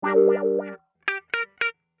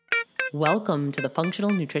Welcome to the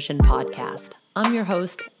Functional Nutrition Podcast. I'm your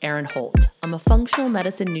host, Erin Holt. I'm a functional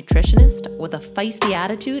medicine nutritionist with a feisty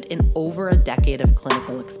attitude and over a decade of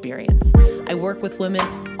clinical experience. I work with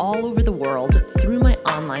women all over the world through my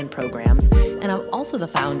online programs, and I'm also the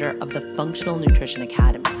founder of the Functional Nutrition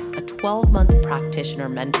Academy, a 12-month practitioner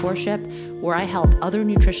mentorship where I help other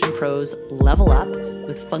nutrition pros level up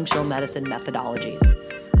with functional medicine methodologies.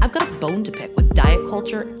 I've got a bone to pick with diet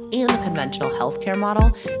culture and the conventional healthcare model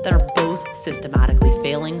that are both systematically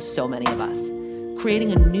failing so many of us.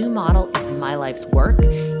 Creating a new model is my life's work,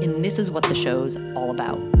 and this is what the show's all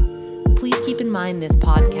about. Please keep in mind this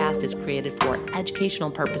podcast is created for educational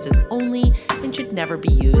purposes only and should never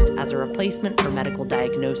be used as a replacement for medical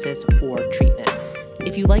diagnosis or treatment.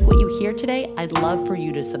 If you like what you hear today, I'd love for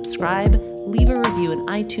you to subscribe, leave a review in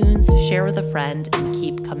iTunes, share with a friend, and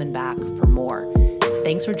keep coming back for more.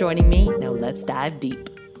 Thanks for joining me. Now let's dive deep.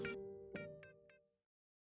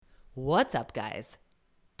 What's up, guys?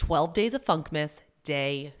 12 Days of Funkmas,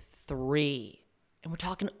 day 3. And we're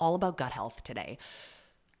talking all about gut health today.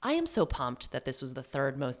 I am so pumped that this was the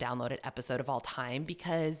third most downloaded episode of all time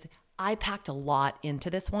because I packed a lot into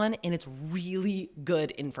this one and it's really good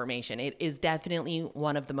information. It is definitely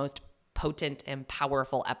one of the most potent and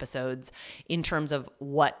powerful episodes in terms of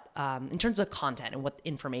content and what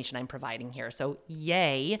information I'm providing here. So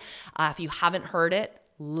yay. If you haven't heard it,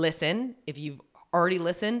 listen. If you've already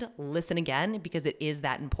listened, listen again because it is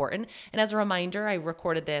that important. And as a reminder, I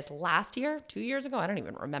recorded this last year, 2 years ago. I don't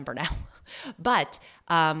even remember now. But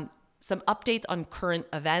some updates on current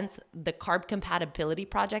events. The Carb Compatibility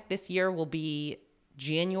Project this year will be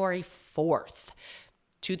January 4th,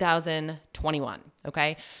 2021.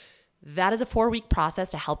 Okay. That is a 4-week process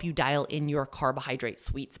to help you dial in your carbohydrate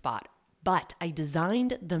sweet spot. But I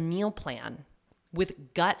designed the meal plan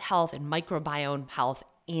with gut health and microbiome health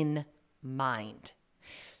in mind.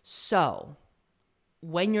 So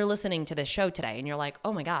when you're listening to this show today and you're like,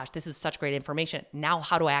 oh my gosh, this is such great information. Now,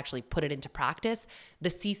 how do I actually put it into practice? The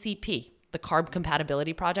CCP, the Carb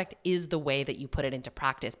Compatibility Project, is the way that you put it into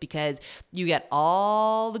practice because you get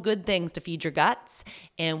all the good things to feed your guts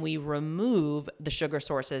and we remove the sugar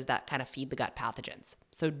sources that kind of feed the gut pathogens.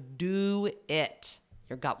 So do it.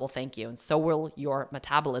 Your gut will thank you, and so will your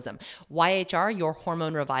metabolism. YHR, your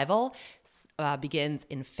hormone revival, begins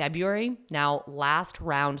in February. Now, last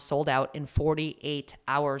round sold out in 48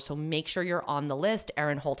 hours. So make sure you're on the list,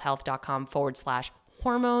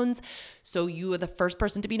 erinholthealth.com/hormones. So you are the first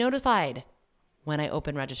person to be notified when I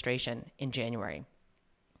open registration in January.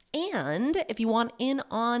 And if you want in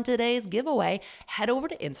on today's giveaway, head over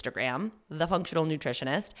to Instagram, The Functional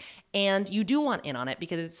Nutritionist, and you do want in on it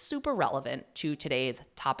because it's super relevant to today's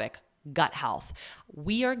topic, gut health.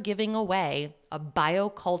 We are giving away a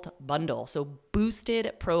BioCult bundle, so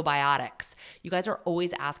boosted probiotics. You guys are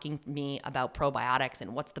always asking me about probiotics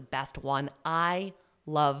and what's the best one. I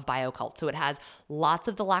love BioCult. So it has lots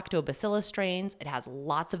of the lactobacillus strains. It has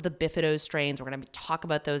lots of the bifidose strains. We're going to talk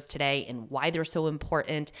about those today and why they're so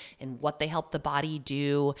important and what they help the body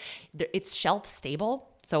do. It's shelf stable.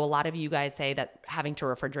 So a lot of you guys say that having to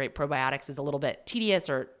refrigerate probiotics is a little bit tedious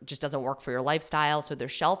or just doesn't work for your lifestyle. So they're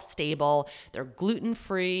shelf stable. They're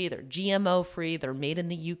gluten-free. They're GMO-free. They're made in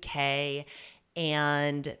the UK.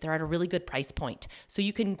 And they're at a really good price point. So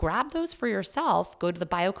you can grab those for yourself. Go to the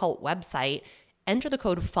BioCult website. Enter the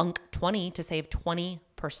code FUNK20 to save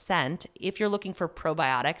 20%. If you're looking for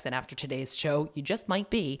probiotics, and after today's show, you just might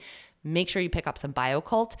be, make sure you pick up some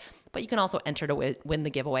BioCult. But you can also enter to win the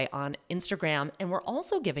giveaway on Instagram. And we're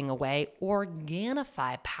also giving away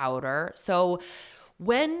Organifi powder. So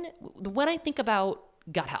when I think about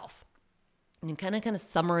gut health, and kind of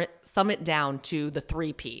sum it down to the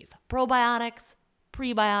 3 Ps: probiotics,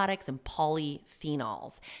 prebiotics, and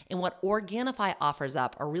polyphenols. And what Organifi offers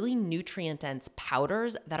up are really nutrient-dense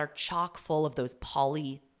powders that are chock full of those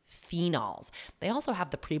polyphenols. They also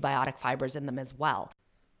have the prebiotic fibers in them as well.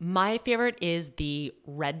 My favorite is the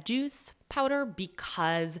red juice powder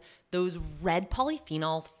because those red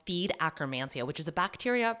polyphenols feed Akkermansia, which is a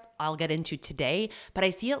bacteria I'll get into today, but I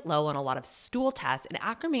see it low on a lot of stool tests. And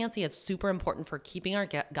Akkermansia is super important for keeping our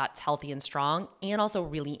guts healthy and strong, and also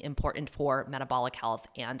really important for metabolic health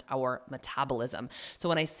and our metabolism. So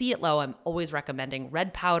when I see it low, I'm always recommending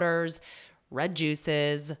red powders, red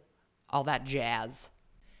juices, all that jazz.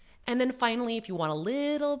 And then finally, if you want a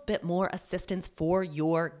little bit more assistance for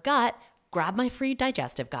your gut, grab my free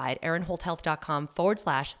digestive guide,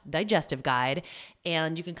 erinholthealth.com/digestive guide.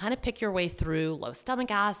 And you can kind of pick your way through low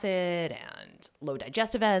stomach acid and low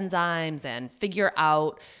digestive enzymes and figure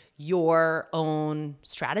out your own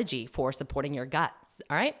strategy for supporting your gut.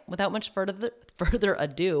 All right, without much further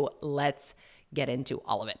ado, let's get into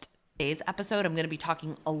all of it. Today's episode, I'm going to be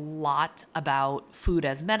talking a lot about food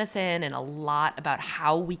as medicine and a lot about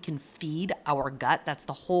how we can feed our gut. That's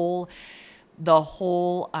the whole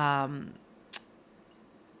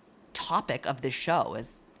topic of this show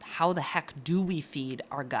is how the heck do we feed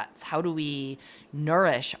our guts? How do we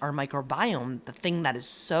nourish our microbiome, the thing that is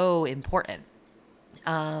so important?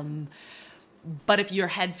 But if your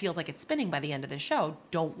head feels like it's spinning by the end of the show,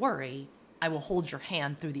 don't worry. I will hold your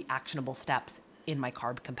hand through the actionable steps in my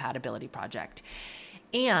carb compatibility project.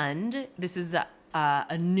 And this is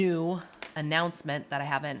a new announcement that I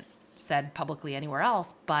haven't said publicly anywhere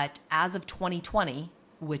else, but as of 2020,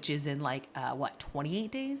 which is in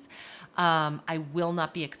 28 days, I will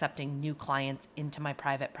not be accepting new clients into my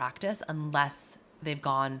private practice unless they've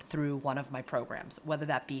gone through one of my programs, whether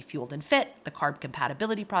that be Fueled and Fit, the Carb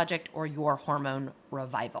Compatibility Project, or Your Hormone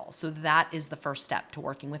Revival. So that is the first step to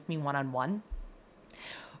working with me one-on-one.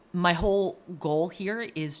 My whole goal here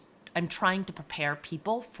is I'm trying to prepare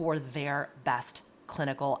people for their best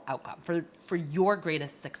clinical outcome, for your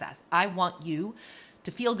greatest success. I want you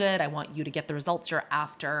to feel good. I want you to get the results you're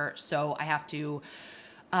after. So I have to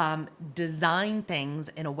design things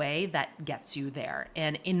in a way that gets you there.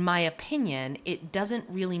 And in my opinion, it doesn't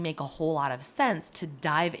really make a whole lot of sense to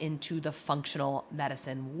dive into the functional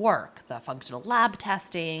medicine work, the functional lab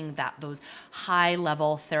testing, those high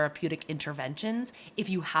level therapeutic interventions if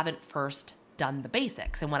you haven't first done the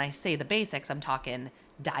basics. And when I say the basics, I'm talking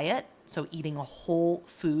diet. So eating a whole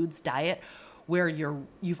foods diet where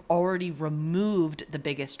you've already removed the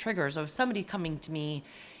biggest triggers. So if somebody coming to me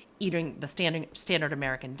eating the standard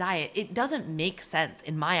American diet, it doesn't make sense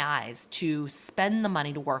in my eyes to spend the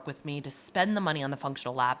money to work with me, to spend the money on the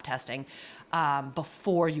functional lab testing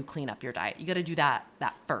before you clean up your diet. You got to do that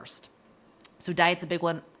first. So diet's a big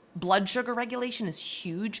one. Blood sugar regulation is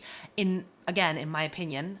huge. In my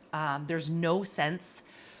opinion, there's no sense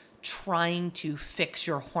trying to fix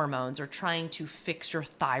your hormones or trying to fix your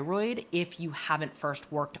thyroid if you haven't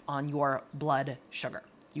first worked on your blood sugar.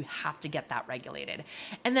 You have to get that regulated.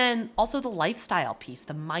 And then also the lifestyle piece,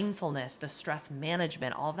 the mindfulness, the stress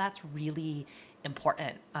management, all of that's really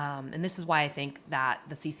important. And this is why I think that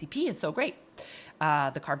the CCP is so great,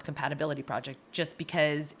 the Carb Compatibility Project, just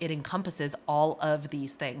because it encompasses all of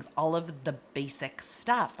these things, all of the basic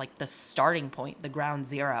stuff, like the starting point, the ground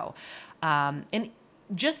zero. And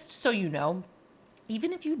just so you know,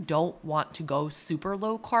 even if you don't want to go super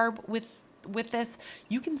low carb with this,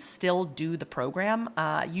 you can still do the program.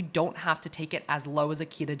 You don't have to take it as low as a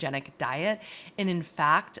ketogenic diet. And in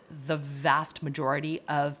fact, the vast majority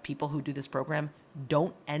of people who do this program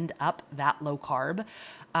don't end up that low carb.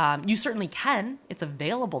 You certainly can. It's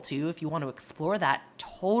available to you if you want to explore that.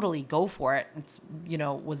 Totally go for it. It's,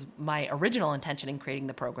 was my original intention in creating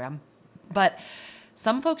the program. But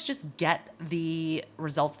some folks just get the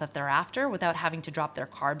results that they're after without having to drop their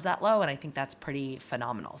carbs that low. And I think that's pretty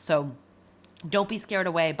phenomenal. So don't be scared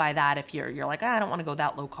away by that. If you're like, I don't want to go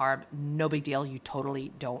that low carb, no big deal. You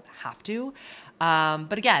totally don't have to.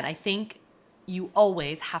 But again, I think you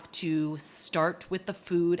always have to start with the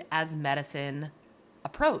food as medicine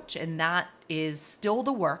approach. And that is still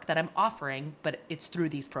the work that I'm offering, but it's through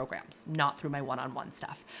these programs, not through my one-on-one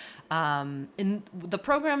stuff. And the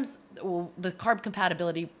programs, the Carb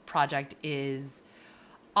Compatibility Project is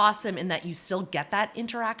awesome in that you still get that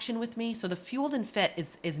interaction with me. So the Fueled and Fit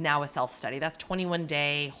is now a self-study. That's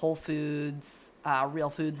 21-day whole foods, real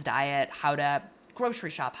foods diet, how to grocery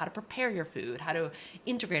shop, how to prepare your food, how to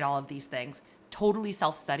integrate all of these things. Totally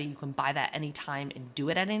self-study. You can buy that anytime and do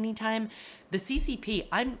it at any time. The CCP,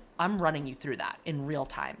 I'm running you through that in real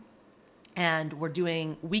time. And we're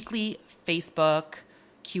doing weekly Facebook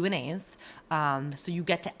Q&As. So you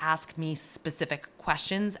get to ask me specific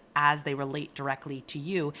questions as they relate directly to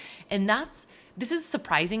you. And this is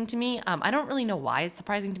surprising to me. I don't really know why it's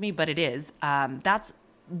surprising to me, but it is. That's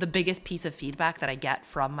the biggest piece of feedback that I get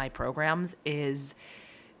from my programs is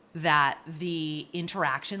that the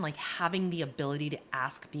interaction, like having the ability to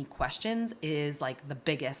ask me questions, is like the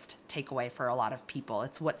biggest takeaway for a lot of people.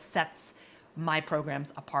 It's what sets my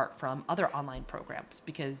programs apart from other online programs,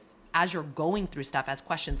 because as you're going through stuff, as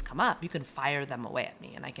questions come up, you can fire them away at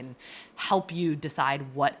me and I can help you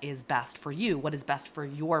decide what is best for you, what is best for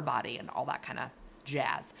your body, and all that kind of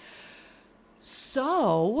jazz.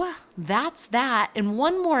 So that's that. And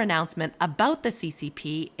one more announcement about the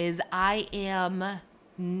CCP is I am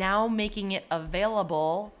now making it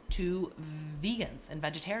available to vegans and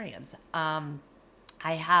vegetarians.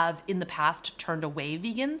 I have in the past turned away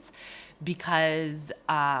vegans because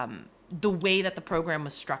the way that the program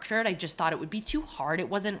was structured, I just thought it would be too hard. It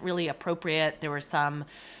wasn't really appropriate. There were some,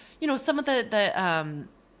 some of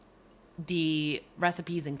the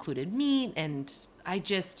recipes included meat, and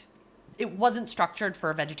it wasn't structured for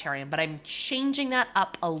a vegetarian, but I'm changing that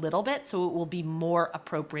up a little bit so it will be more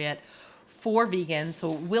appropriate for vegans.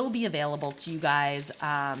 So it will be available to you guys,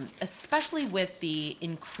 especially with the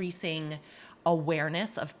increasing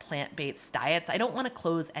awareness of plant-based diets. I don't want to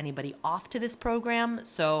close anybody off to this program,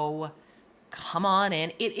 so come on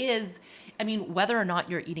in. It is, whether or not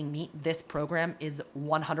you're eating meat, this program is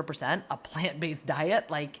 100% a plant-based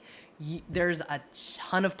diet. Like, there's a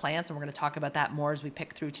ton of plants, and we're going to talk about that more as we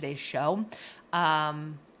pick through today's show.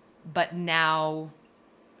 But now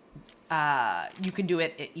you can do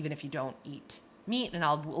it even if you don't eat meat, and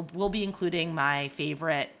we'll be including my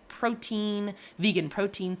favorite vegan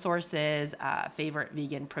protein sources, favorite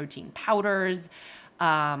vegan protein powders,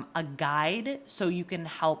 a guide so you can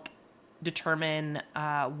help determine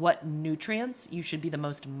what nutrients you should be the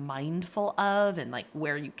most mindful of, and like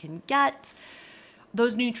where you can get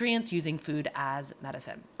those nutrients using food as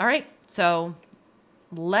medicine. All right, so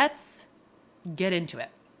let's get into it.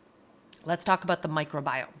 Let's talk about the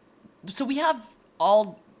microbiome. So we have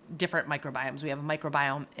all different microbiomes. We have a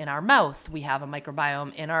microbiome in our mouth. We have a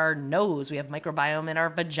microbiome in our nose. We have microbiome in our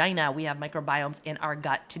vagina. We have microbiomes in our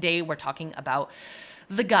gut. Today, we're talking about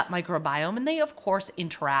the gut microbiome, and they, of course,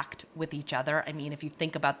 interact with each other. If you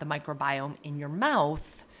think about the microbiome in your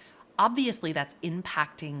mouth, obviously that's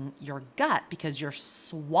impacting your gut because you're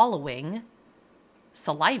swallowing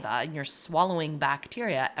saliva and you're swallowing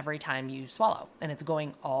bacteria every time you swallow, and it's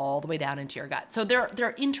going all the way down into your gut. So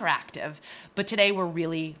they're interactive, but today we're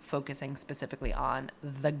really focusing specifically on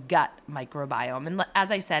the gut microbiome. And as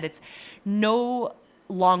I said, it's no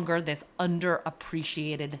longer this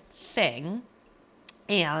underappreciated thing.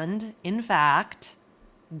 And in fact,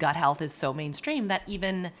 gut health is so mainstream that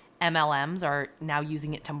even MLMs are now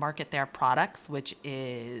using it to market their products, which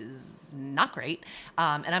is not great.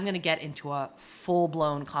 And I'm going to get into a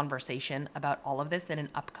full-blown conversation about all of this in an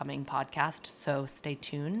upcoming podcast, so stay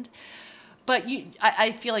tuned. But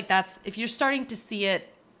I feel like if you're starting to see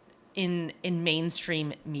it in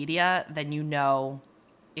mainstream media, then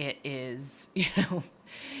it is, it's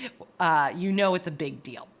a big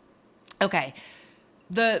deal. Okay.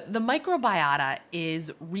 The microbiota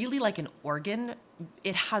is really like an organ.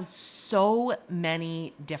 It has so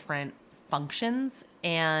many different functions,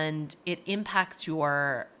 and it impacts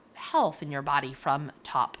your health in your body from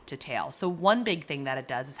top to tail. So one big thing that it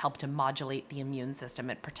does is help to modulate the immune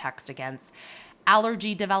system. It protects against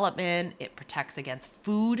allergy development. It protects against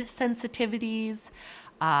food sensitivities,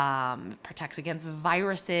 protects against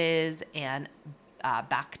viruses and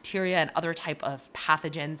bacteria and other type of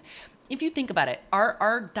pathogens. If you think about it,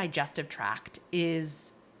 our digestive tract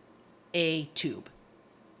is a tube,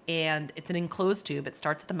 and it's an enclosed tube. It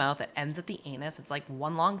starts at the mouth, it ends at the anus. It's like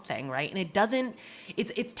one long thing, right? And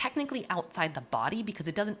it's technically outside the body because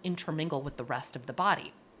it doesn't intermingle with the rest of the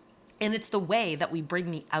body. And it's the way that we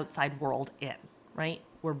bring the outside world in, right?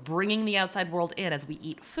 We're bringing the outside world in as we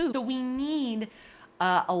eat food. So we need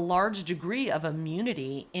a large degree of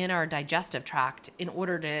immunity in our digestive tract in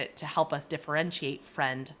order to help us differentiate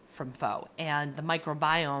friend from foe. And the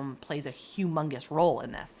microbiome plays a humongous role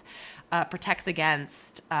in this. Protects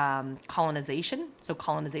against colonization, so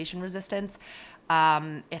colonization resistance.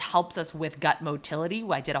 It helps us with gut motility.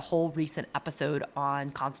 I did a whole recent episode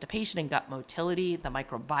on constipation and gut motility. The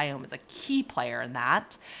microbiome is a key player in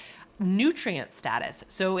that. Nutrient status.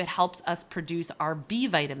 So it helps us produce our B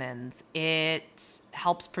vitamins. It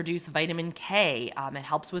helps produce vitamin K. It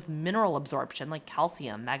helps with mineral absorption like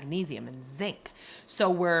calcium, magnesium, and zinc. So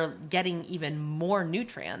we're getting even more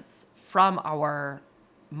nutrients from our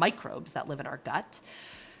microbes that live in our gut.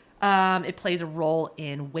 It plays a role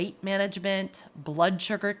in weight management, blood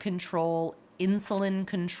sugar control, insulin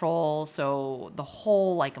control. So the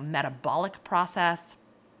whole metabolic process.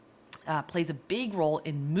 Plays a big role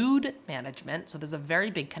in mood management. So there's a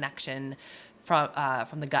very big connection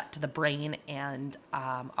from the gut to the brain and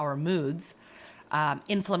our moods.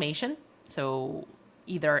 Inflammation. So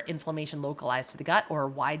either inflammation localized to the gut or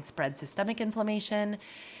widespread systemic inflammation.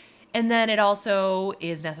 And then it also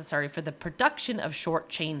is necessary for the production of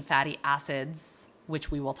short-chain fatty acids,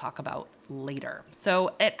 which we will talk about later.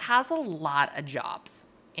 So it has a lot of jobs,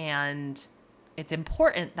 and it's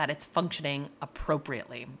important that it's functioning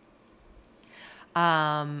appropriately.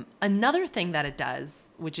 Another thing that it does,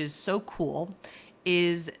 which is so cool,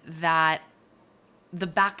 is that the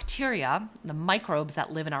bacteria, the microbes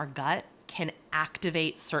that live in our gut, can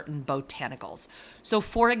activate certain botanicals. So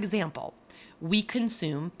for example, we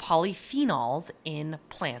consume polyphenols in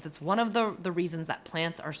plants. It's one of the reasons that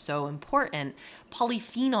plants are so important.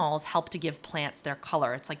 Polyphenols help to give plants their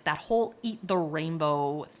color. It's like that whole eat the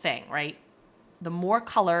rainbow thing, right? The more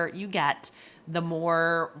color you get, the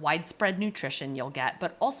more widespread nutrition you'll get,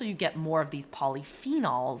 but also you get more of these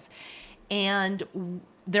polyphenols. And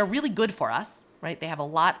they're really good for us, right? They have a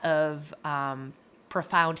lot of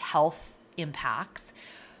profound health impacts,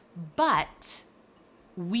 but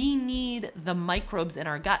we need the microbes in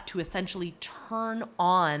our gut to essentially turn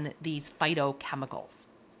on these phytochemicals.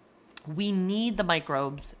 We need the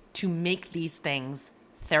microbes to make these things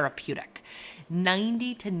therapeutic.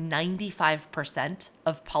 90 to 95%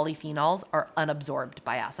 of polyphenols are unabsorbed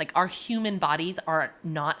by us. Like our human bodies are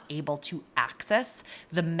not able to access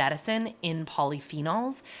the medicine in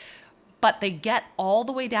polyphenols, but they get all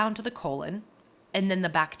the way down to the colon, and then the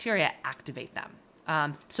bacteria activate them.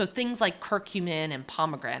 So things like curcumin and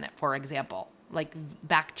pomegranate, for example, like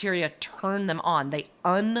bacteria turn them on. They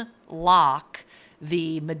unlock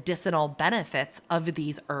the medicinal benefits of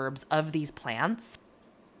these herbs, of these plants.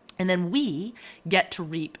 And then we get to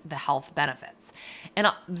reap the health benefits. And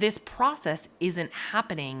this process isn't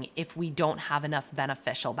happening if we don't have enough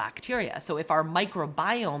beneficial bacteria. So if our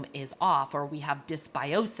microbiome is off, or we have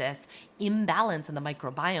dysbiosis, imbalance in the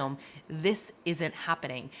microbiome, this isn't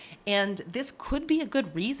happening. And this could be a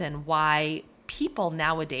good reason why people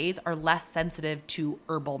nowadays are less sensitive to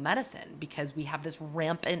herbal medicine, because we have this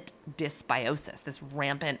rampant dysbiosis, this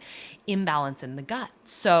rampant imbalance in the gut.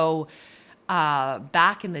 So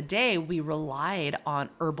back in the day, we relied on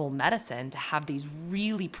herbal medicine to have these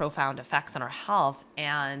really profound effects on our health,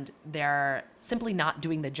 and they're simply not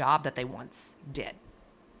doing the job that they once did.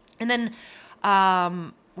 And then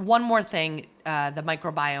one more thing the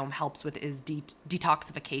microbiome helps with is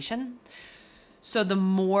detoxification. So the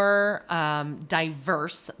more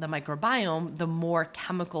diverse the microbiome, the more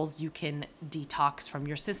chemicals you can detox from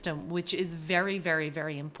your system, which is very, very,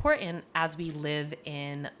 very important as we live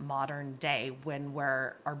in modern day, when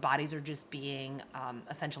our bodies are just being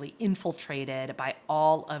essentially infiltrated by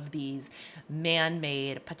all of these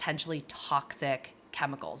man-made, potentially toxic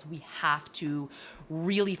chemicals. We have to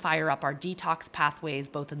really fire up our detox pathways,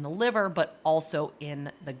 both in the liver, but also in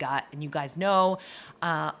the gut. And you guys know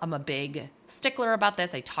I'm a big stickler about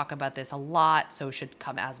this. I talk about this a lot, so it should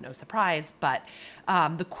come as no surprise. But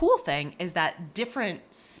the cool thing is that different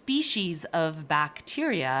species of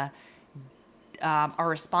bacteria are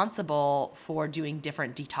responsible for doing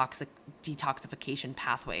different detoxification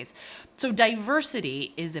pathways. So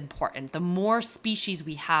diversity is important. The more species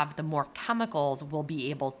we have, the more chemicals we'll be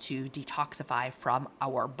able to detoxify from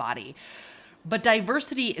our body. But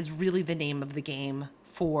diversity is really the name of the game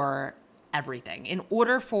for everything. In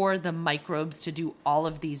order for the microbes to do all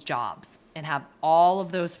of these jobs and have all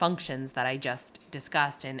of those functions that I just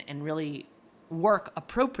discussed and really work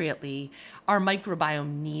appropriately, our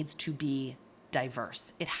microbiome needs to be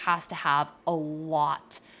diverse. It has to have a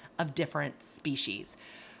lot of different species.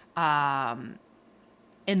 And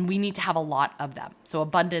we need to have a lot of them. So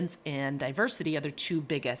abundance and diversity are the two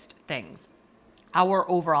biggest things. Our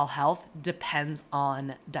overall health depends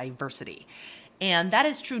on diversity. And that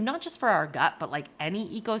is true not just for our gut, but like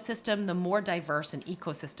any ecosystem. The more diverse an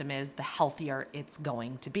ecosystem is, the healthier it's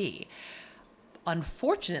going to be.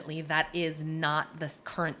 Unfortunately, that is not the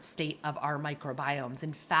current state of our microbiomes.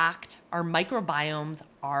 In fact, our microbiomes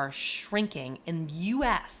are shrinking. In the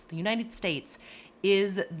US, the United States,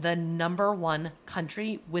 is the number one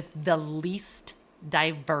country with the least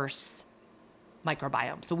diverse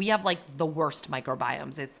microbiome. So we have like the worst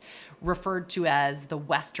microbiomes. It's referred to as the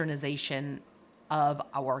westernization of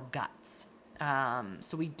our guts.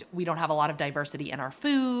 So we don't have a lot of diversity in our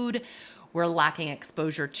food. We're lacking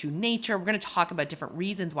exposure to nature. We're going to talk about different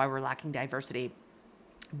reasons why we're lacking diversity,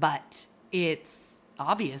 but it's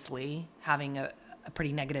obviously having a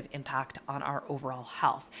pretty negative impact on our overall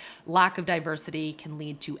health. Lack of diversity can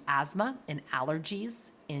lead to asthma and allergies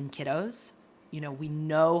in kiddos. You know, we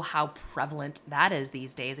know how prevalent that is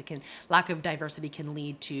these days. Lack of diversity can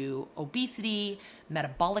lead to obesity,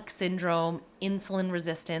 metabolic syndrome, insulin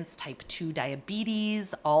resistance, type 2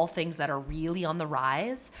 diabetes, all things that are really on the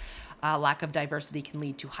rise. Lack of diversity can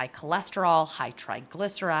lead to high cholesterol, high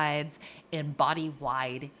triglycerides, and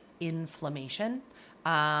body-wide inflammation,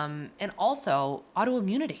 and also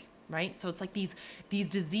autoimmunity, right? So it's like these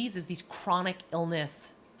diseases, these chronic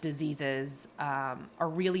illness diseases are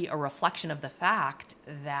really a reflection of the fact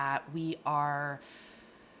that we're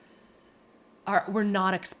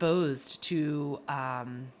not exposed to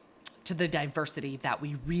the diversity that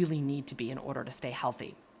we really need to be in order to stay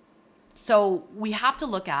healthy. So we have to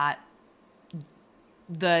look at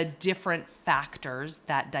the different factors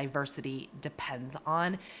that diversity depends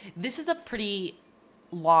on. This is a pretty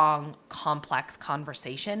long, complex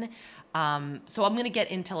conversation. So I'm going to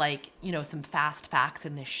get into some fast facts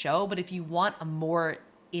in this show, but if you want a more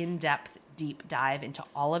in-depth, deep dive into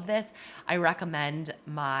all of this, I recommend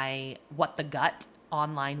my What the Gut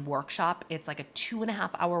online workshop. It's like a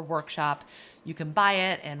 2.5-hour workshop. You can buy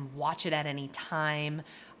it and watch it at any time.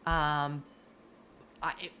 I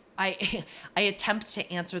attempt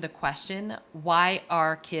to answer the question, why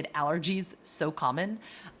are kid allergies so common?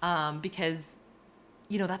 Because,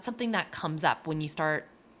 that's something that comes up when you start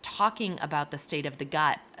talking about the state of the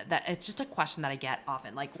gut. That it's just a question that I get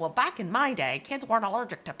often. Like, well, back in my day, kids weren't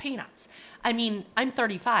allergic to peanuts. I mean, I'm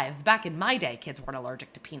 35. Back in my day, kids weren't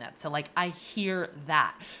allergic to peanuts. So I hear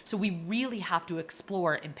that. So we really have to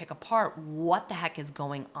explore and pick apart what the heck is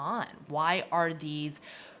going on. Why are these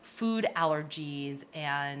food allergies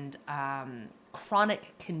and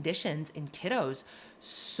chronic conditions in kiddos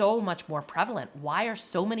so much more prevalent? Why are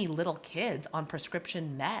so many little kids on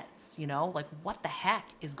prescription meds? What the heck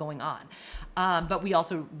is going on? But we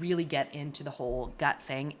also really get into the whole gut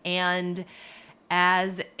thing. And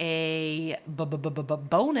as a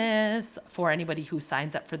bonus for anybody who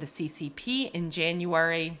signs up for the CCP in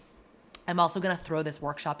January, I'm also going to throw this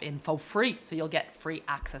workshop in for free. So you'll get free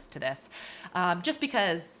access to this. Just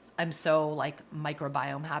because I'm so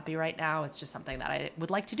microbiome happy right now. It's just something that I would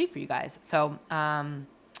like to do for you guys. So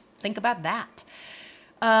think about that.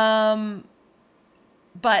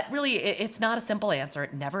 But really, it's not a simple answer.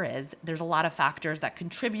 It never is. There's a lot of factors that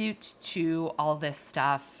contribute to all this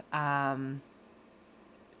stuff. And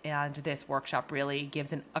this workshop really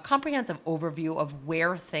gives a comprehensive overview of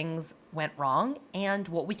where things went wrong and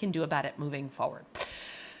what we can do about it moving forward.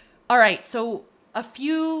 All right. So a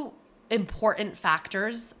few important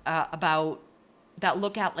factors about that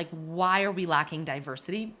look at why are we lacking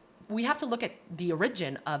diversity? We have to look at the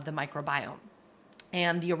origin of the microbiome.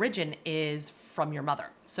 And the origin is from your mother.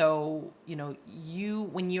 So,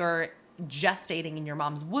 when you're gestating in your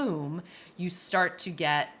mom's womb, you start to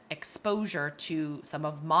get exposure to some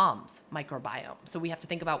of mom's microbiome. So we have to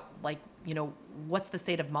think about what's the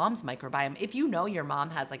state of mom's microbiome? If your mom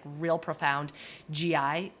has real profound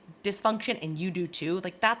GI dysfunction and you do too,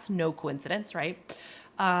 that's no coincidence, right?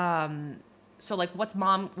 So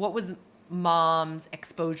what was mom's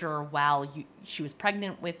exposure while she was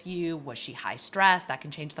pregnant with you? Was she high stress? That can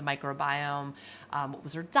change the microbiome. What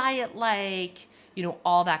was her diet like?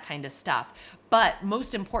 All that kind of stuff. But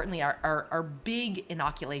most importantly, our big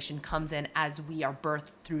inoculation comes in as we are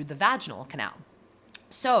birthed through the vaginal canal.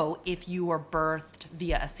 So if you were birthed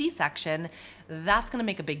via a C-section, that's going to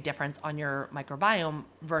make a big difference on your microbiome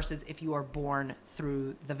versus if you are born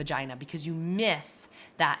through the vagina, because you miss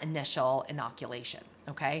that initial inoculation,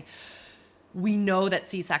 okay? We know that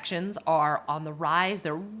C-sections are on the rise.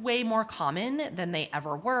 They're way more common than they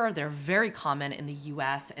ever were. They're very common in the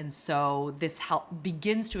US. And so this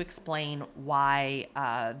begins to explain why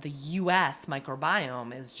the US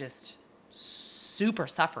microbiome is just super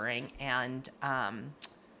suffering and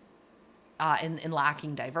in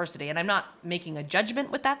lacking diversity. And I'm not making a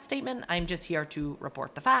judgment with that statement. I'm just here to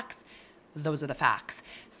report the facts. Those are the facts.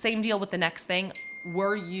 Same deal with the next thing.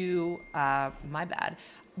 Were you,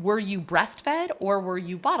 were you breastfed or were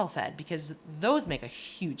you bottle fed? Because those make a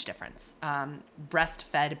huge difference.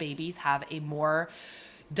 Breastfed babies have a more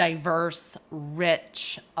diverse,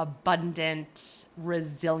 rich, abundant,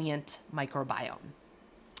 resilient microbiome.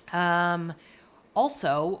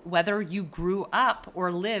 Also, whether you grew up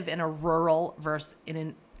or live in a rural versus in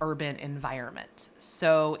an urban environment.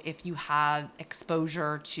 So if you had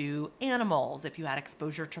exposure to animals, if you had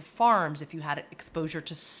exposure to farms, if you had exposure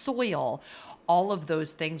to soil, all of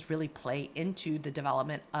those things really play into the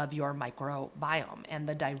development of your microbiome and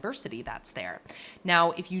the diversity that's there.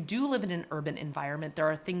 Now, if you do live in an urban environment, there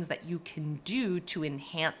are things that you can do to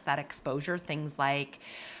enhance that exposure, things like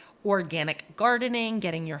organic gardening,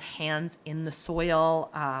 getting your hands in the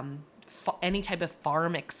soil, any type of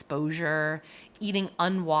farm exposure, eating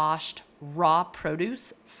unwashed raw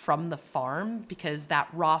produce from the farm, because that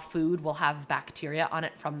raw food will have bacteria on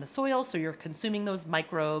it from the soil. So you're consuming those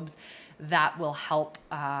microbes that will help,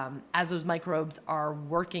 as those microbes are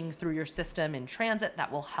working through your system in transit,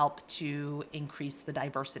 that will help to increase the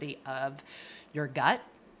diversity of your gut.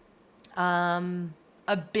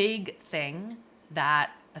 A big thing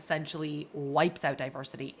that essentially wipes out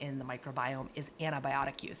diversity in the microbiome is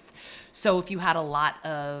antibiotic use. So if you had a lot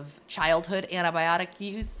of childhood antibiotic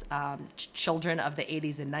use, children of the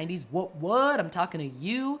 80s and 90s, what? I'm talking to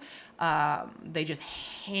you. They just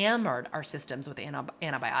hammered our systems with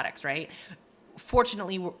antibiotics, right?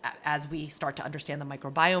 fortunately, as we start to understand the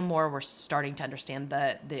microbiome more, we're starting to understand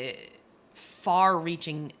the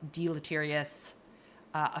far-reaching deleterious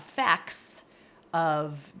effects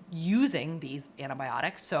of using these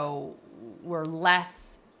antibiotics. So we're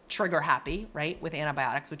less trigger happy, right, with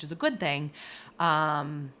antibiotics, which is a good thing.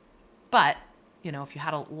 But if you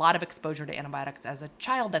had a lot of exposure to antibiotics as a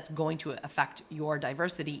child, that's going to affect your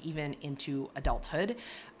diversity even into adulthood.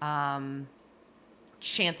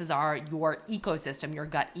 Chances are your ecosystem, your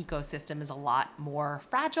gut ecosystem, is a lot more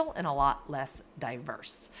fragile and a lot less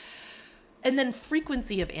diverse. And then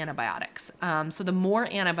frequency of antibiotics. So the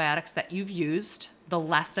more antibiotics that you've used, the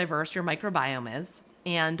less diverse your microbiome is.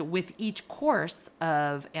 And with each course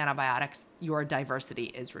of antibiotics, your diversity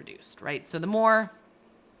is reduced, right? So the more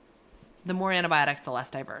antibiotics, the less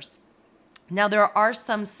diverse. Now, there are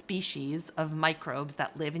some species of microbes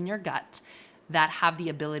that live in your gut that have the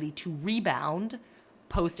ability to rebound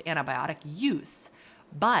post-antibiotic use,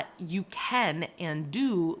 but you can and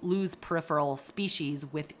do lose peripheral species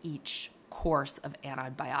with each course of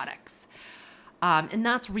antibiotics. And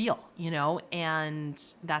that's real, and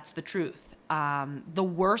that's the truth. The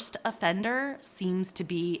worst offender seems to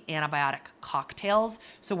be antibiotic cocktails.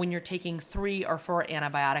 So when you're taking 3 or 4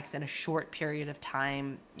 antibiotics in a short period of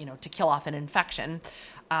time, to kill off an infection,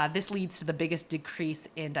 this leads to the biggest decrease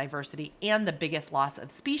in diversity and the biggest loss of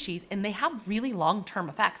species. And they have really long-term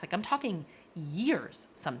effects. Like, I'm talking years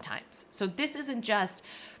sometimes. So this isn't just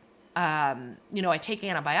I take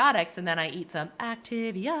antibiotics and then I eat some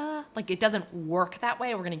Activia. Like, it doesn't work that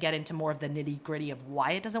way. We're going to get into more of the nitty gritty of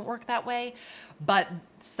why it doesn't work that way. But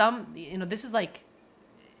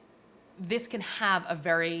this can have a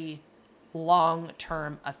very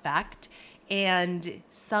long-term effect, and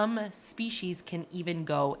some species can even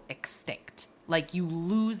go extinct. Like, you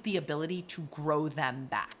lose the ability to grow them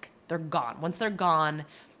back. They're gone. Once they're gone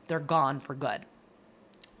for good.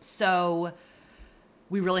 So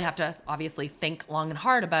we really have to obviously think long and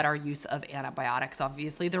hard about our use of antibiotics.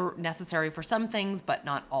 Obviously, they're necessary for some things, but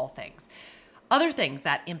not all things. Other things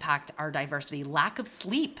that impact our diversity: lack of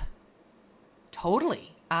sleep.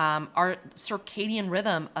 Totally. Our circadian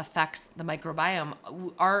rhythm affects the microbiome.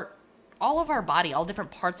 All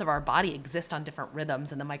different parts of our body exist on different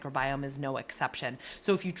rhythms, and the microbiome is no exception.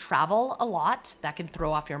 So if you travel a lot, that can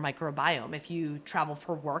throw off your microbiome. If you travel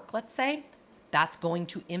for work, let's say, that's going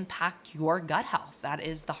to impact your gut health. That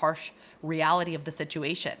is the harsh reality of the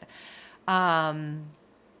situation.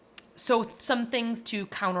 So some things to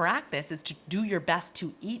counteract this is to do your best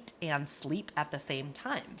to eat and sleep at the same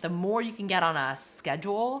time. The more you can get on a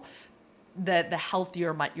schedule, the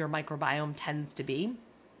healthier your microbiome tends to be.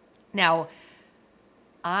 Now,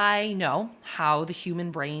 I know how the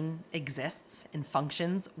human brain exists and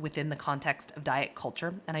functions within the context of diet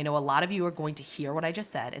culture. And I know a lot of you are going to hear what I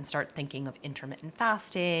just said and start thinking of intermittent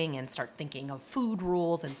fasting and start thinking of food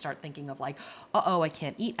rules and start thinking of like, I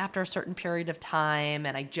can't eat after a certain period of time.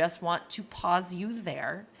 And I just want to pause you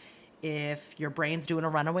there if your brain's doing a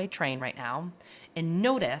runaway train right now and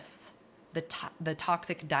notice the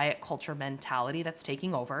toxic diet culture mentality that's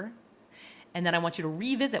taking over. And then I want you to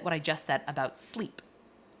revisit what I just said about sleep.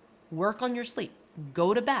 Work on your sleep.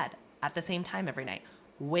 Go to bed at the same time every night.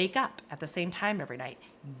 Wake up at the same time every night.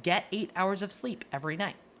 Get 8 hours of sleep every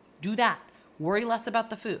night. Do that. Worry less about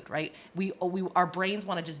the food, right? Our brains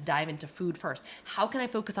want to just dive into food first. How can I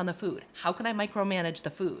focus on the food? How can I micromanage the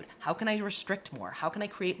food? How can I restrict more? How can I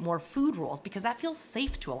create more food rules? Because that feels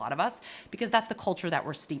safe to a lot of us, because that's the culture that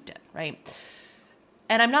we're steeped in, right?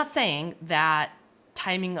 And I'm not saying that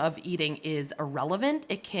timing of eating is irrelevant.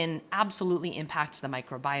 It can absolutely impact the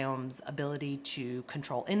microbiome's ability to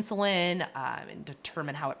control insulin and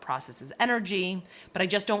determine how it processes energy. But I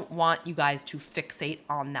just don't want you guys to fixate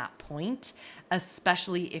on that point,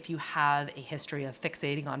 especially if you have a history of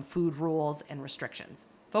fixating on food rules and restrictions.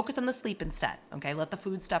 Focus on the sleep instead, okay? Let the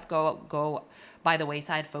food stuff go by the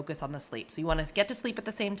wayside. Focus on the sleep. So you want to get to sleep at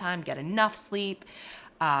the same time, get enough sleep.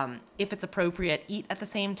 If it's appropriate, eat at the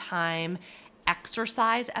same time.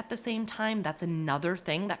 Exercise at the same time. That's another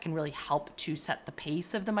thing that can really help to set the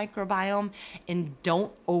pace of the microbiome. And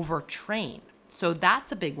don't overtrain. So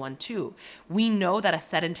that's a big one too. We know that a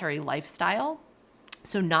sedentary lifestyle,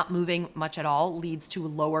 so not moving much at all, leads to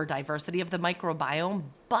lower diversity of the microbiome,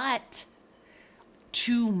 but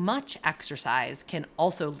too much exercise can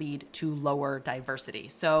also lead to lower diversity.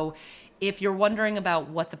 So if you're wondering about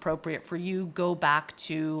what's appropriate for you, go back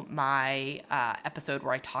to my episode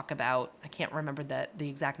where I talk about, I can't remember the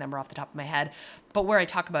exact number off the top of my head, but where I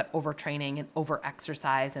talk about overtraining and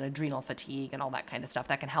overexercise and adrenal fatigue and all that kind of stuff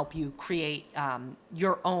that can help you create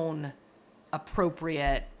your own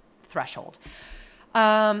appropriate threshold.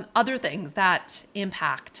 Other things that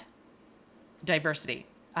impact diversity,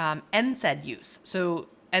 NSAID use. So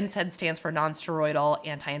NSAID stands for non-steroidal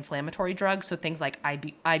anti-inflammatory drugs. So things like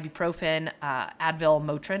ibuprofen, Advil,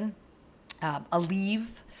 Motrin, Aleve,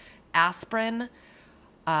 aspirin,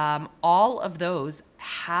 all of those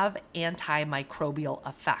have antimicrobial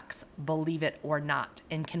effects, believe it or not,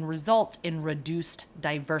 and can result in reduced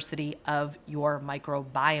diversity of your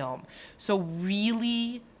microbiome. So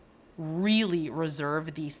really, really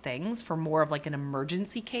reserve these things for more of like an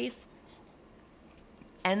emergency case.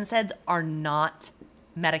 NSAIDs are not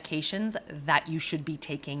medications that you should be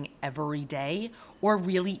taking every day or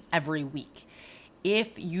really every week.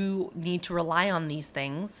 If you need to rely on these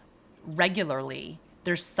things regularly,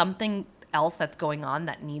 there's something else that's going on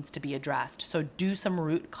that needs to be addressed. So do some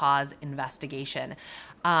root cause investigation.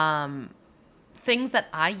 Things that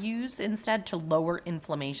I use instead to lower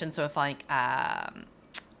inflammation. So if like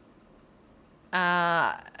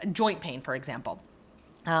joint pain, for example,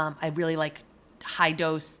 I really like high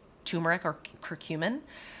dose turmeric or curcumin.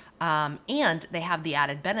 And they have the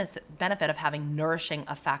added benefit of having nourishing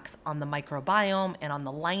effects on the microbiome and on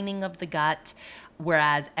the lining of the gut,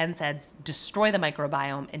 whereas NSAIDs destroy the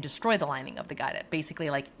microbiome and destroy the lining of the gut.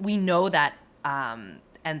 Basically, like we know that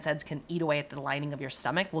NSAIDs can eat away at the lining of your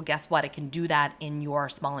stomach. Well, guess what? It can do that in your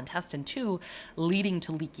small intestine too, leading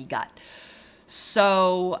to leaky gut.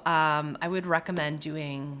 So I would recommend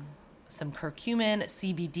doing some curcumin.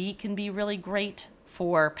 CBD can be really great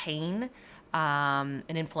for pain and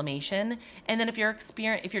inflammation. And then if you're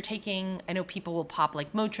taking, I know people will pop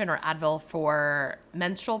like Motrin or Advil for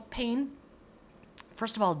menstrual pain.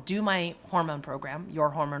 First of all, do my hormone program, Your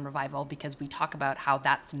Hormone Revival, because we talk about how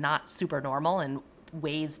that's not super normal and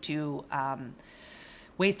ways to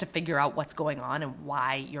figure out what's going on and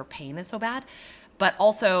why your pain is so bad. But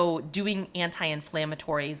also doing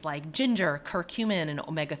anti-inflammatories like ginger, curcumin, and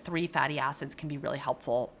omega-3 fatty acids can be really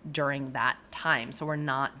helpful during that time. So we're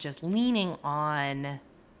not just leaning on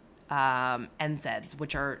NSAIDs,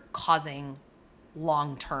 which are causing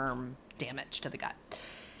long-term damage to the gut.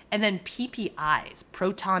 And then PPIs,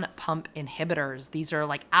 proton pump inhibitors. These are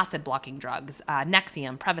like acid-blocking drugs,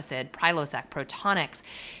 Nexium, Prevacid, Prilosec, Protonix.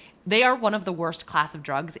 They are one of the worst class of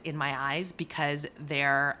drugs in my eyes because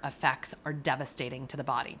their effects are devastating to the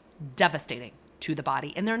body.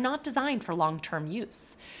 And they're not designed for long-term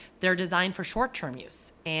use. They're designed for short-term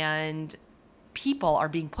use. And people are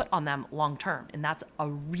being put on them long-term. And that's a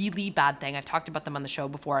really bad thing. I've talked about them on the show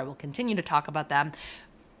before. I will continue to talk about them.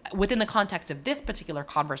 Within the context of this particular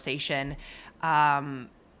conversation,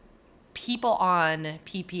 people on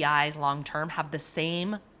PPIs long-term have the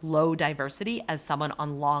same low diversity as someone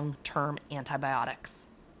on long-term antibiotics.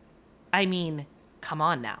 I mean, come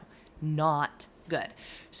on now, not good.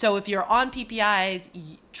 So if you're on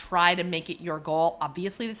PPIs, try to make it your goal.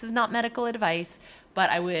 Obviously, this is not medical advice, but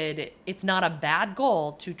it's not a bad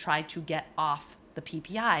goal to try to get off the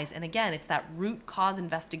PPIs. And again, it's that root cause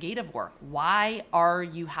investigative work. Why are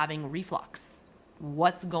you having reflux?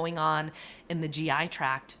 What's going on in the GI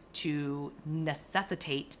tract to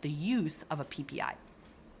necessitate the use of a PPI?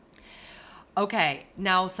 Okay,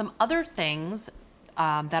 now some other things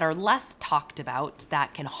that are less talked about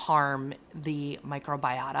that can harm the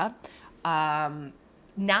microbiota.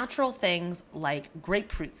 Natural things like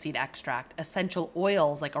grapefruit seed extract, essential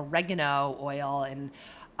oils like oregano oil and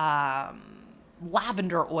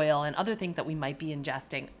lavender oil and other things that we might be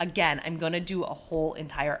ingesting. Again, I'm going to do a whole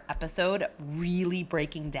entire episode really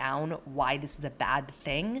breaking down why this is a bad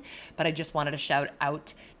thing, but I just wanted to shout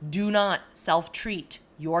out, do not self-treat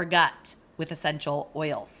your gut with essential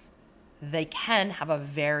oils. They can have a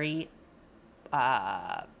very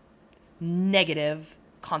negative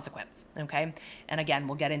consequence, okay? And again,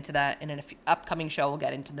 we'll get into that in an upcoming show. We'll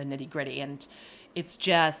get into the nitty-gritty, and it's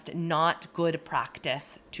just not good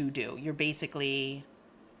practice to do. You're basically,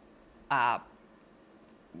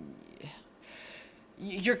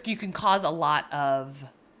 you can cause a lot of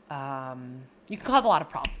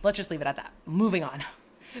problems. Let's just leave it at that. Moving on.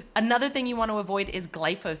 Another thing you want to avoid is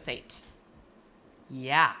glyphosate.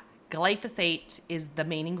 Yeah, glyphosate is the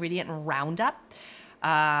main ingredient in Roundup.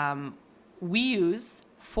 We use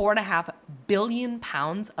 4.5 billion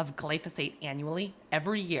pounds of glyphosate annually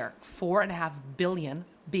every year. 4.5 billion,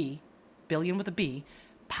 billion with a B,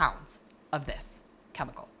 pounds of this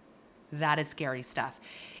chemical. That is scary stuff.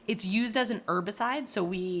 It's used as an herbicide, so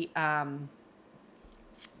we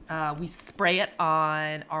spray it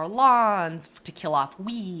on our lawns to kill off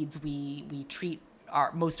weeds. We treat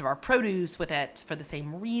most of our produce with it for the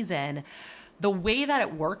same reason. The way that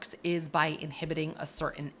it works is by inhibiting a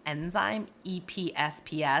certain enzyme,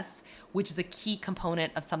 EPSPS, which is a key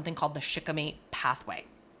component of something called the shikimate pathway.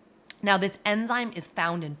 Now, this enzyme is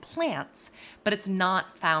found in plants, but it's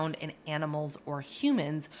not found in animals or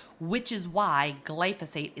humans, which is why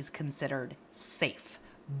glyphosate is considered safe.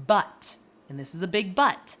 But, and this is a big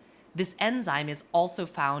but, this enzyme is also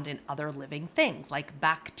found in other living things like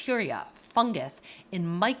bacteria, fungus, and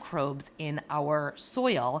microbes in our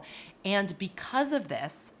soil. And because of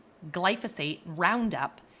this, glyphosate,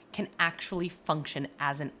 Roundup, can actually function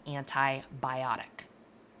as an antibiotic.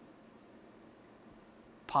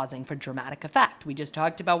 Pausing for dramatic effect. We just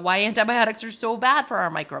talked about why antibiotics are so bad for our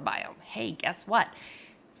microbiome. Hey, guess what?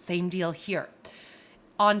 Same deal here.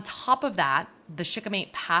 On top of that, the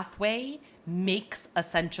shikimate pathway makes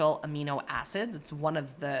essential amino acids. It's one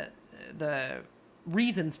of the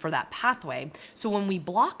reasons for that pathway. So when we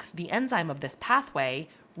block the enzyme of this pathway,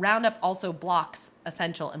 Roundup also blocks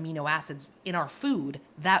essential amino acids in our food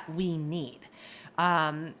that we need.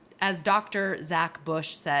 As Dr. Zach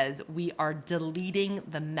Bush says, we are deleting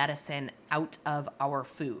the medicine out of our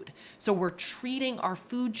food. So we're treating our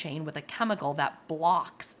food chain with a chemical that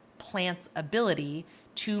blocks plants' ability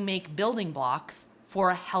to make building blocks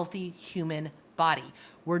for a healthy human body.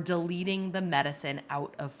 We're deleting the medicine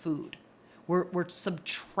out of food. We're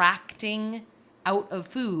subtracting out of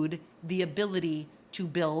food the ability to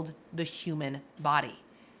build the human body.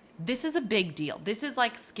 This is a big deal. This is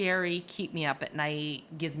like scary, keep me up at night,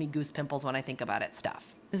 gives me goose pimples when I think about it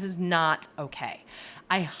stuff. This is not okay.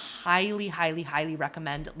 I highly, highly, highly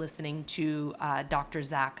recommend listening to Dr.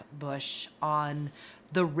 Zach Bush on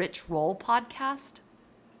the Rich Roll podcast.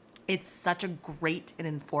 It's such a great and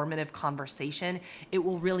informative conversation. It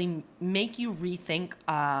will really make you rethink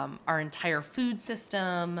our entire food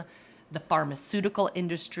system, the pharmaceutical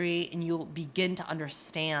industry, and you'll begin to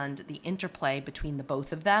understand the interplay between the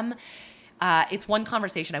both of them. It's one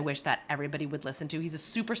conversation I wish that everybody would listen to. He's a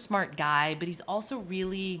super smart guy, but he's also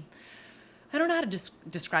really, I don't know how to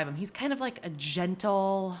describe him. He's kind of like a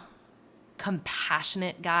gentle,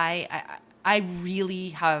 compassionate guy. I really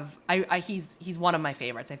have, he's one of my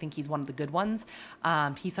favorites. I think he's one of the good ones.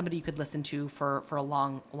 He's somebody you could listen to for a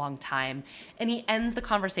long, long time. And he ends the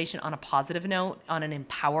conversation on a positive note, on an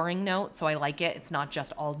empowering note. So I like it. It's not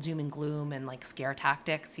just all doom and gloom and like scare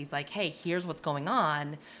tactics. He's like, hey, here's what's going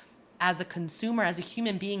on. As a consumer, as a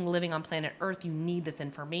human being living on planet Earth, you need this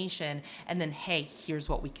information. And then, hey, here's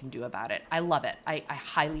what we can do about it. I love it. I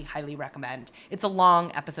highly, highly recommend. It's a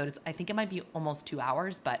long episode. I think it might be almost 2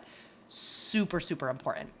 hours, but super, super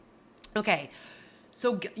important. Okay,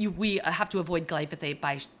 so we have to avoid glyphosate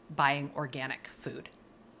by buying organic food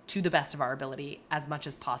to the best of our ability as much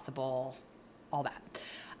as possible, all that.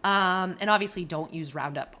 And obviously don't use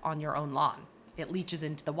Roundup on your own lawn. It leaches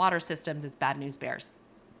into the water systems. It's bad news bears.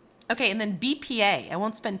 Okay, and then BPA. I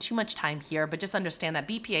won't spend too much time here, but just understand that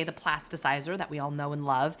BPA, the plasticizer that we all know and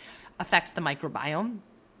love, affects the microbiome.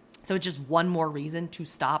 So it's just one more reason to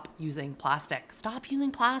stop using plastic. Stop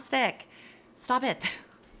using plastic. Stop it.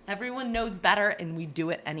 Everyone knows better and we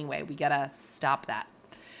do it anyway. We gotta stop that.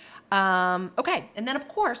 Okay, and then of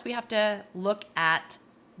course we have to look at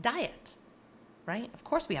diet, right? Of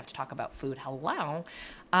course we have to talk about food. Hello.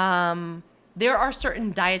 There are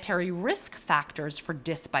certain dietary risk factors for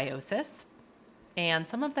dysbiosis, and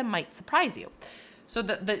some of them might surprise you. So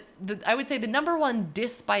I would say the number one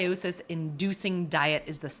dysbiosis inducing diet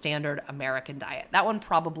is the standard American diet. That one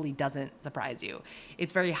probably doesn't surprise you.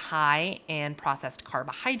 It's very high in processed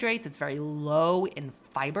carbohydrates. It's very low in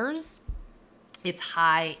fibers. It's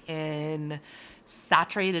high in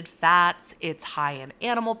saturated fats. It's high in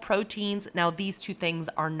animal proteins. Now, these two things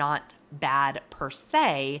are not bad per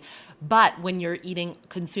se, but when you're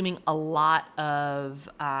consuming a lot of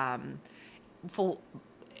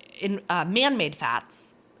man-made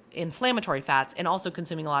fats, inflammatory fats, and also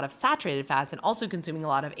consuming a lot of saturated fats, and also consuming a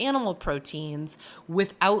lot of animal proteins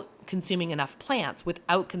without consuming enough plants,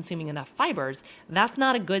 without consuming enough fibers, that's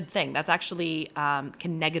not a good thing. That's actually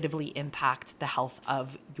can negatively impact the health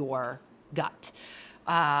of your gut.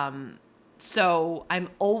 So I'm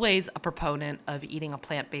always a proponent of eating a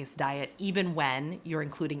plant-based diet, even when you're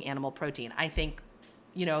including animal protein. I think,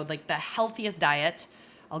 like the healthiest diet,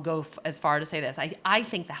 I'll go as far to say this. I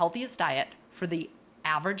think the healthiest diet for the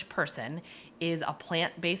average person is a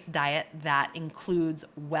plant-based diet that includes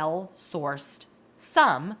well-sourced,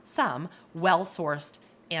 some well-sourced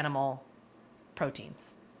animal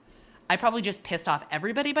proteins. I probably just pissed off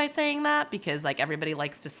everybody by saying that because like everybody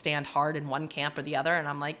likes to stand hard in one camp or the other. And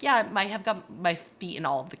I'm like, yeah, I have got my feet in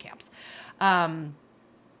all of the camps.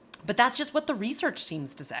 But that's just what the research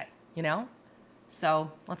seems to say, you know?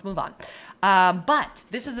 So let's move on. But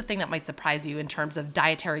this is the thing that might surprise you in terms of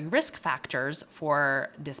dietary risk factors for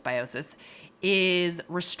dysbiosis is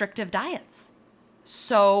restrictive diets.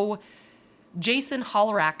 So Jason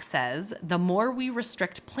Hollerack says, the more we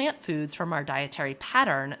restrict plant foods from our dietary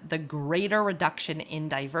pattern, the greater reduction in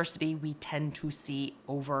diversity we tend to see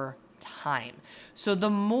over time. So the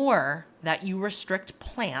more that you restrict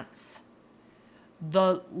plants,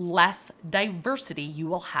 the less diversity you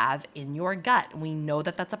will have in your gut. And we know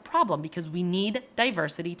that that's a problem because we need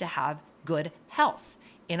diversity to have good health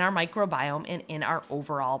in our microbiome and in our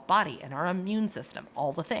overall body and our immune system,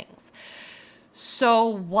 all the things. So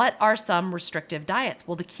what are some restrictive diets?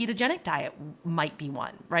 Well, the ketogenic diet might be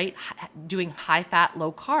one, right? Doing high fat,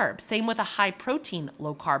 low carb. Same with a high protein,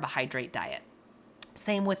 low carbohydrate diet.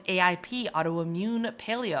 Same with AIP, autoimmune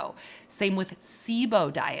paleo. Same with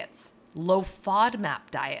SIBO diets, low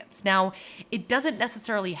FODMAP diets. Now, it doesn't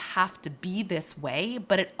necessarily have to be this way,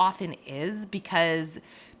 but it often is because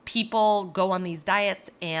people go on these diets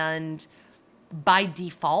and by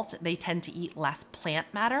default, they tend to eat less plant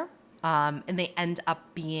matter. And they end up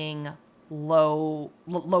being low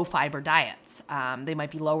fiber diets. They might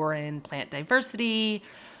be lower in plant diversity,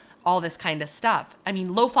 all this kind of stuff. I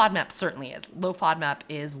mean, low FODMAP certainly is. Low FODMAP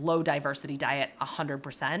is low diversity diet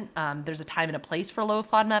 100%. There's a time and a place for low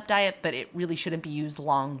FODMAP diet, but it really shouldn't be used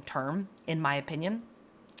long term, in my opinion.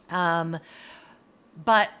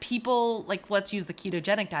 But people, like, let's use the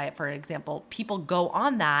ketogenic diet, for example. People go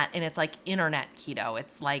on that and it's like internet keto.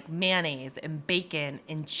 It's like mayonnaise and bacon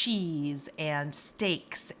and cheese and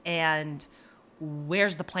steaks. And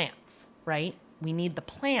where's the plants, right? We need the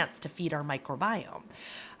plants to feed our microbiome.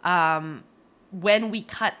 When we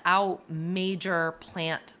cut out major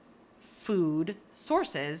plant food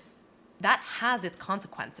sources, that has its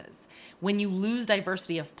consequences. When you lose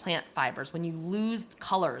diversity of plant fibers, when you lose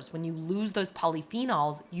colors, when you lose those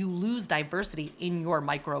polyphenols, you lose diversity in your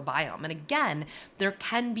microbiome. And again, there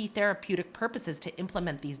can be therapeutic purposes to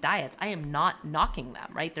implement these diets. I am not knocking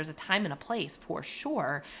them, right? There's a time and a place for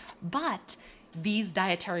sure, but these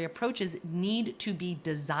dietary approaches need to be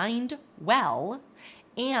designed well,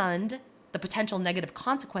 and the potential negative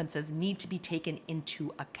consequences need to be taken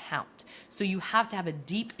into account. So you have to have a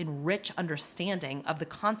deep and rich understanding of the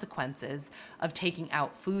consequences of taking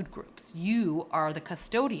out food groups. You are the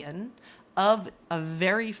custodian of a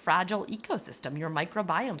very fragile ecosystem, your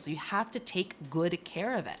microbiome. So you have to take good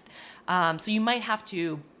care of it. So you might have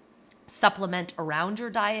to supplement around your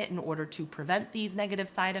diet in order to prevent these negative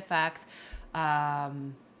side effects.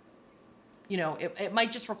 It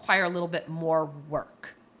might just require a little bit more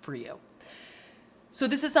work for you. So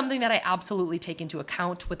this is something that I absolutely take into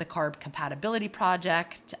account with the Carb Compatibility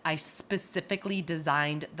Project. I specifically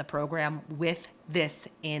designed the program with this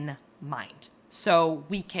in mind. So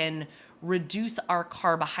we can reduce our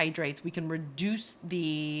carbohydrates. We can reduce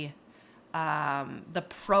the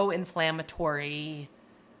pro-inflammatory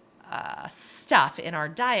stuff in our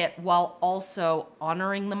diet while also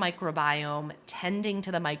honoring the microbiome, tending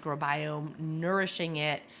to the microbiome, nourishing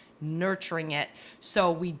it, nurturing it, so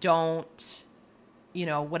we don't,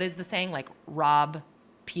 what is the saying? Like, rob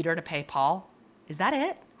Peter to pay Paul? Is that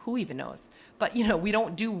it? Who even knows? But, we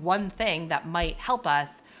don't do one thing that might help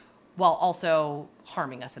us while also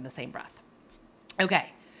harming us in the same breath.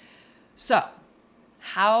 Okay, so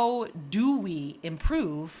how do we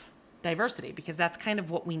improve diversity? Because that's kind of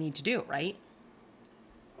what we need to do, right?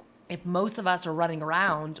 If most of us are running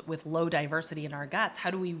around with low diversity in our guts, how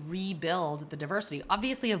do we rebuild the diversity?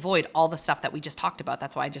 Obviously, avoid all the stuff that we just talked about.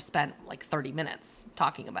 That's why I just spent like 30 minutes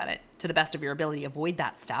talking about it. To the best of your ability, avoid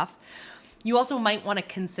that stuff. You also might want to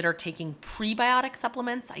consider taking prebiotic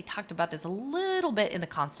supplements. I talked about this a little bit in the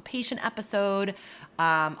constipation episode.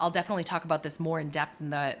 I'll definitely talk about this more in depth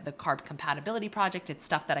in the Carb Compatibility Project. It's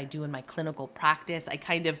stuff that I do in my clinical practice. I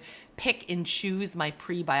kind of pick and choose my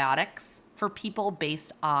prebiotics for people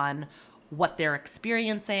based on what they're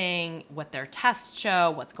experiencing, what their tests show,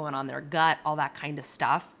 what's going on in their gut, all that kind of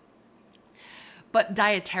stuff. But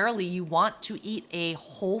dietarily, you want to eat a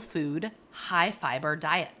whole food, high fiber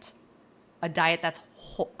diet, a diet that's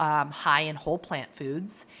high in whole plant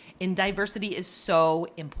foods. And diversity is so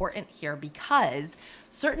important here because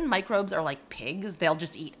certain microbes are like pigs. They'll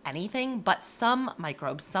just eat anything. But some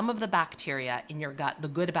microbes, some of the bacteria in your gut, the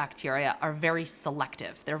good bacteria, are very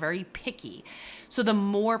selective. They're very picky. So the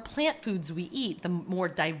more plant foods we eat, the more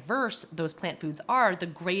diverse those plant foods are, the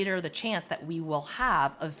greater the chance that we will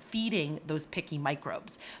have of feeding those picky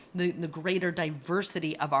microbes, the greater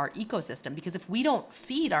diversity of our ecosystem. Because if we don't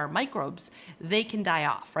feed our microbes, they can die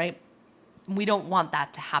off, right? We don't want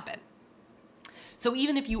that to happen. So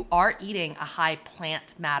even if you are eating a high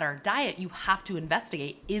plant matter diet, you have to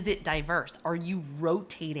investigate, is it diverse? Are you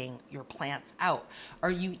rotating your plants out?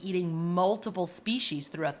 Are you eating multiple species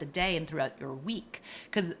throughout the day and throughout your week?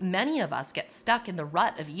 Because many of us get stuck in the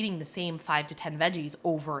rut of eating the same 5 to 10 veggies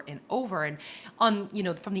over and over. And on,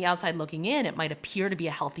 from the outside looking in, it might appear to be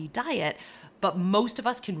a healthy diet, but most of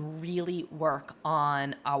us can really work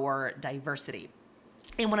on our diversity.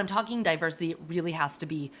 And when I'm talking diversity, it really has to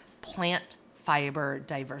be plant fiber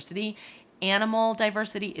diversity. Animal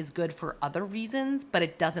diversity is good for other reasons, but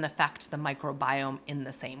it doesn't affect the microbiome in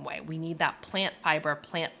the same way. We need that plant fiber,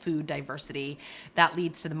 plant food diversity that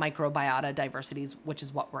leads to the microbiota diversities, which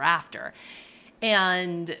is what we're after.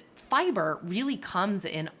 And fiber really comes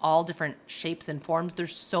in all different shapes and forms.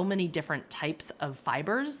 There's so many different types of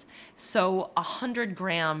fibers. So 100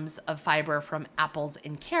 grams of fiber from apples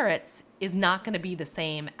and carrots is not going to be the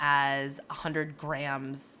same as 100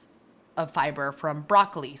 grams of fiber from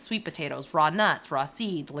broccoli, sweet potatoes, raw nuts, raw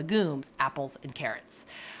seeds, legumes, apples, and carrots.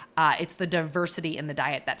 It's the diversity in the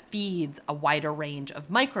diet that feeds a wider range of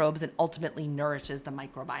microbes and ultimately nourishes the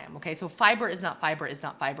microbiome. Okay, so fiber is not fiber, is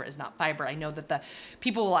not fiber, is not fiber. I know that the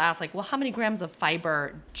people will ask, like, well, how many grams of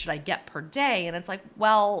fiber should I get per day? And it's like,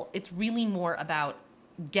 well, it's really more about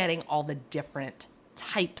getting all the different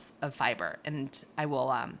types of fiber. And I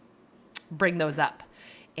will bring those up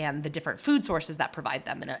and the different food sources that provide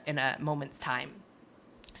them in a moment's time.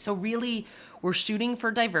 So really, we're shooting for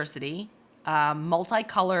diversity,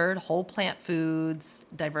 multicolored, whole plant foods,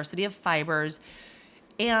 diversity of fibers.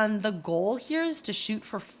 And the goal here is to shoot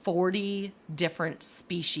for 40 different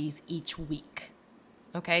species each week.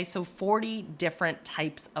 Okay, so 40 different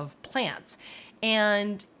types of plants.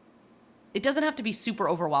 And it doesn't have to be super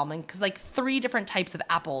overwhelming because like 3 different types of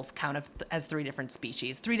apples count as 3 different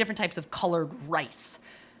species. 3 different types of colored rice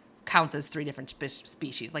counts as 3 different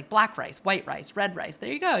species, like black rice, white rice, red rice.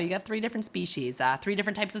 There you go. You got 3 different species. 3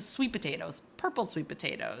 different types of sweet potatoes, purple sweet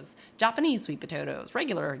potatoes, Japanese sweet potatoes,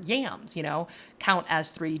 regular yams, count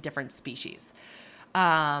as 3 different species.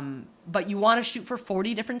 But you want to shoot for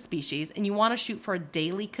 40 different species, and you want to shoot for a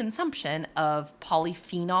daily consumption of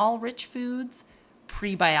polyphenol-rich foods,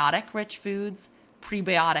 prebiotic-rich foods,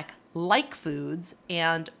 prebiotic-like foods,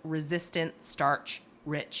 and resistant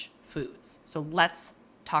starch-rich foods. So let's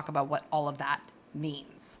talk about what all of that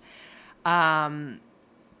means. When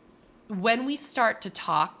we start to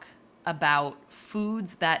talk about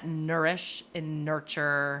foods that nourish and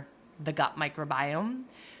nurture the gut microbiome,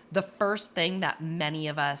 the first thing that many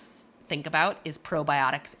of us think about is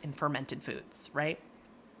probiotics in fermented foods, right?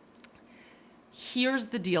 Here's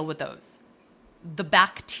the deal with those. The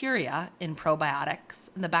bacteria in probiotics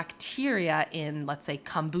and the bacteria in, let's say,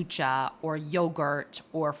 kombucha or yogurt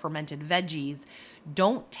or fermented veggies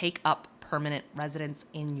don't take up permanent residence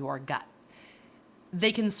in your gut.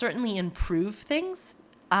 They can certainly improve things,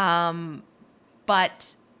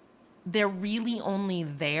 but they're really only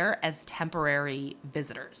there as temporary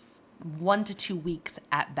visitors, 1 to 2 weeks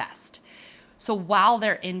at best. So while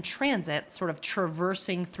they're in transit, sort of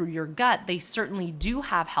traversing through your gut, they certainly do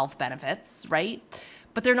have health benefits, right?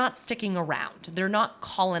 But they're not sticking around. They're not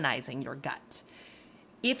colonizing your gut.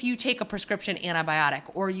 If you take a prescription antibiotic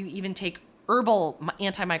or you even take herbal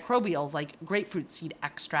antimicrobials like grapefruit seed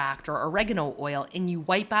extract or oregano oil, and you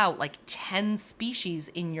wipe out like 10 species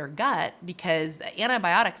in your gut because the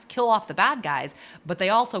antibiotics kill off the bad guys, but they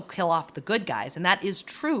also kill off the good guys. And that is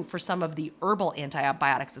true for some of the herbal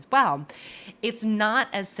antibiotics as well. It's not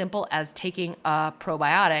as simple as taking a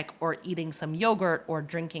probiotic or eating some yogurt or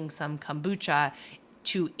drinking some kombucha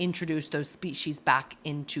to introduce those species back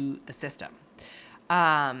into the system.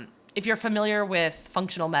 If you're familiar with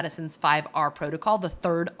functional medicine's 5R protocol, the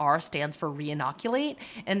third R stands for reinoculate.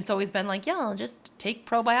 And it's always been like, yeah, I'll just take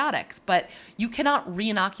probiotics. But you cannot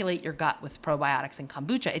reinoculate your gut with probiotics and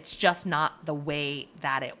kombucha. It's just not the way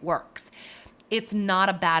that it works. It's not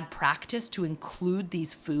a bad practice to include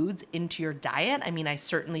these foods into your diet. I mean, I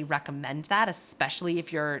certainly recommend that, especially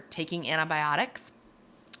if you're taking antibiotics.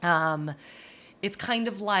 It's kind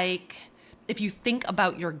of like if you think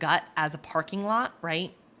about your gut as a parking lot,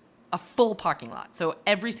 right? A full parking lot. So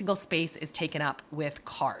every single space is taken up with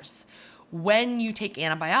cars. When you take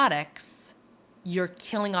antibiotics, you're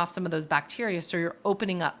killing off some of those bacteria, so you're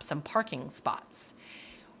opening up some parking spots.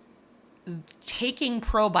 Taking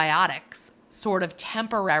probiotics sort of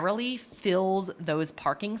temporarily fills those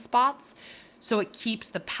parking spots, so it keeps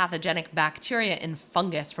the pathogenic bacteria and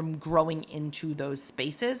fungus from growing into those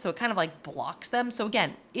spaces. So it kind of like blocks them. So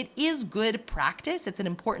again, it is good practice. It's an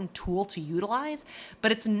important tool to utilize,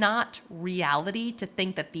 but it's not reality to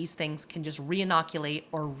think that these things can just reinoculate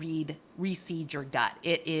or reseed your gut.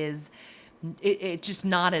 It is it's just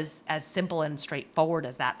not as simple and straightforward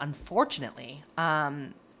as that, unfortunately.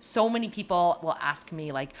 So many people will ask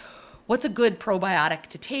me, like, what's a good probiotic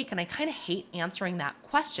to take? And I kind of hate answering that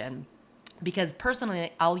question because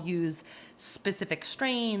personally, I'll use specific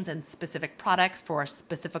strains and specific products for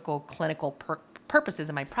specific clinical purposes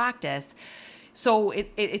in my practice. So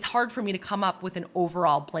it's hard for me to come up with an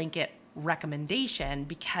overall blanket recommendation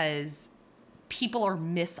because people are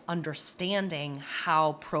misunderstanding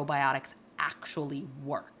how probiotics actually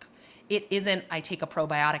work. It isn't, I take a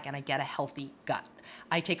probiotic and I get a healthy gut.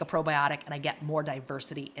 I take a probiotic and I get more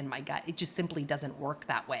diversity in my gut. It just simply doesn't work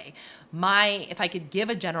that way. If I could give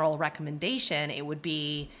a general recommendation, it would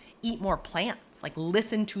be eat more plants. Like,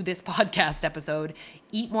 listen to this podcast episode,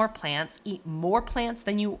 eat more plants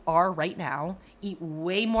than you are right now, eat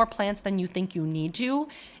way more plants than you think you need to,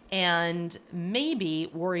 and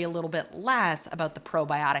maybe worry a little bit less about the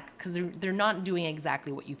probiotic because they're not doing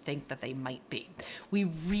exactly what you think that they might be. We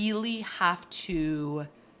really have to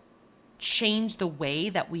change the way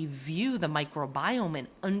that we view the microbiome and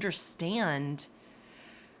understand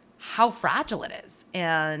how fragile it is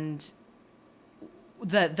and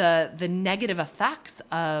the negative effects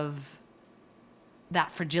of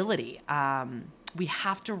that fragility. We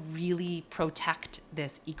have to really protect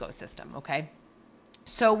this ecosystem, okay?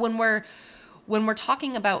 So when we're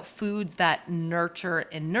talking about foods that nurture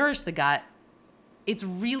and nourish the gut, it's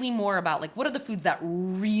really more about, like, what are the foods that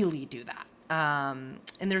really do that? And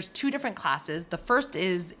there's two different classes. The first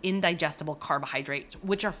is indigestible carbohydrates,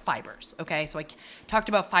 which are fibers. Okay. So I talked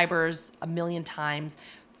about fibers a million times.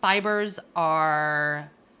 Fibers are,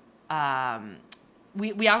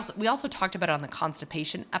 we also talked about it on the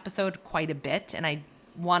constipation episode quite a bit. And I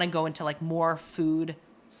want to go into, like, more food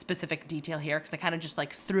specific detail here because I kind of just,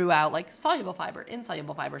 like, threw out, like, soluble fiber,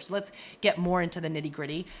 insoluble fiber. So let's get more into the nitty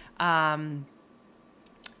gritty.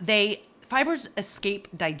 Fibers escape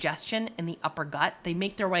digestion in the upper gut. They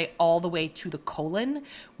make their way all the way to the colon,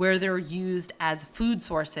 where they're used as food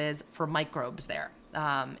sources for microbes there.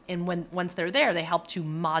 And once they're there, they help to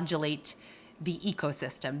modulate the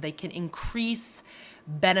ecosystem. They can increase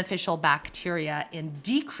beneficial bacteria and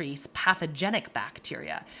decrease pathogenic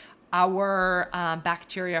bacteria. Our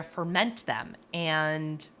bacteria ferment them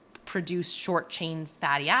and produce short chain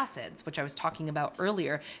fatty acids, which I was talking about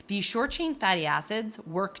earlier. These short chain fatty acids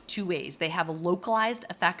work two ways. They have localized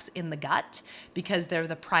effects in the gut because they're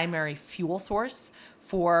the primary fuel source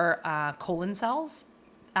for colon cells.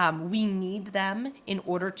 We need them in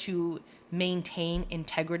order to maintain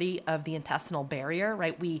integrity of the intestinal barrier,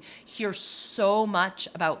 right? We hear so much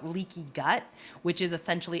about leaky gut, which is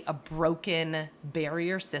essentially a broken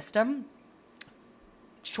barrier system.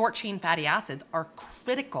 Short chain fatty acids are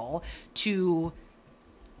critical to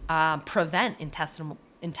prevent intestinal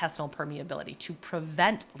permeability, to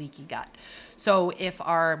prevent leaky gut. So if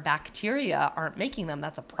our bacteria aren't making them,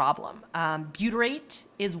 that's a problem. Butyrate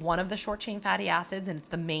is one of the short chain fatty acids, and it's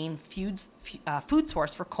the main food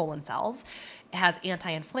source for colon cells. It has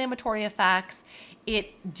anti-inflammatory effects.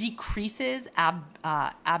 It decreases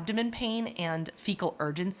abdomen pain and fecal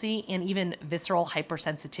urgency and even visceral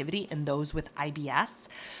hypersensitivity in those with IBS.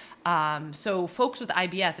 So folks with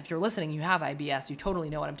IBS, if you're listening, you have IBS, you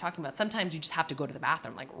totally know what I'm talking about. Sometimes you just have to go to the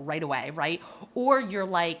bathroom, like, right away, right? Or you're,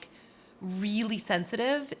 like, really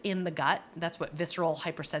sensitive in the gut. That's what visceral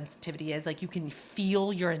hypersensitivity is. Like, you can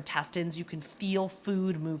feel your intestines. You can feel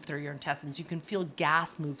food move through your intestines. You can feel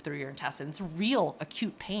gas move through your intestines. Real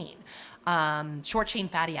acute pain. Short chain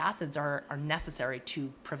fatty acids are necessary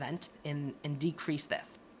to prevent and decrease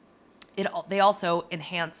this. They also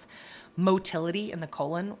enhance motility in the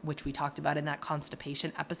colon, which we talked about in that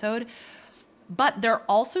constipation episode. But they're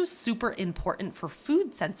also super important for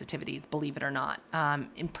food sensitivities, believe it or not,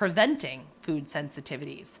 in preventing food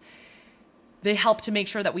sensitivities. They help to make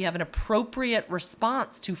sure that we have an appropriate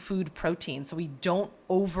response to food protein so we don't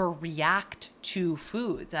overreact to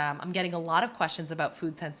foods. I'm getting a lot of questions about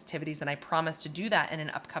food sensitivities, and I promise to do that in an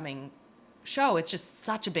upcoming show. It's just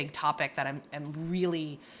such a big topic that I'm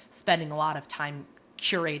really spending a lot of time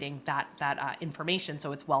curating that information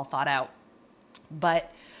so it's well thought out.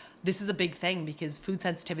 But this is a big thing because food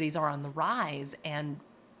sensitivities are on the rise, and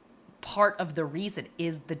part of the reason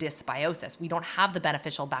is the dysbiosis. We don't have the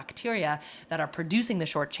beneficial bacteria that are producing the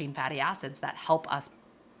short chain fatty acids that help us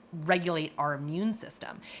regulate our immune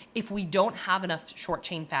system. If we don't have enough short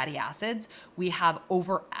chain fatty acids, we have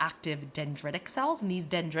overactive dendritic cells. And these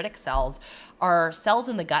dendritic cells are cells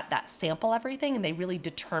in the gut that sample everything, and they really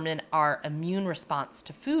determine our immune response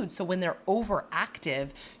to food. So when they're overactive,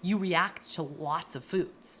 you react to lots of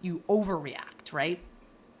foods. You overreact, right?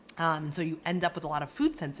 So you end up with a lot of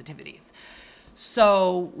food sensitivities.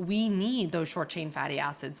 So we need those short chain fatty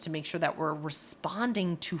acids to make sure that we're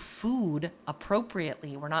responding to food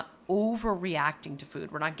appropriately. We're not overreacting to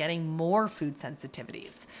food. We're not getting more food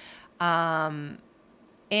sensitivities.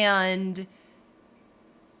 And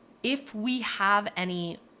if we have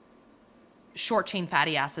any short chain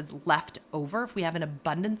fatty acids left over, if we have an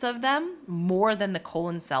abundance of them, more than the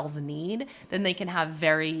colon cells need, then they can have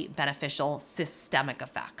very beneficial systemic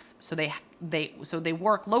effects. So they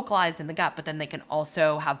work localized in the gut, but then they can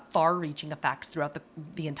also have far-reaching effects throughout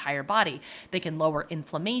the entire body. They can lower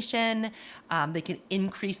inflammation. They can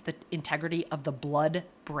increase the integrity of the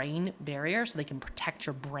blood-brain barrier, so they can protect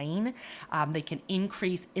your brain. They can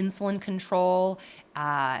increase insulin control.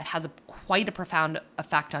 It has quite a profound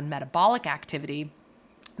effect on metabolic activity.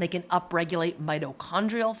 They can upregulate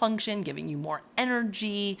mitochondrial function, giving you more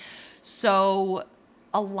energy. So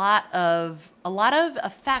a lot of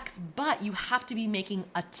effects, but you have to be making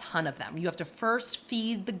a ton of them. You have to first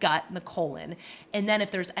feed the gut and the colon, and then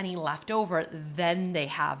if there's any left over, then they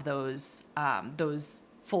have those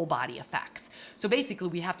full body effects. So basically,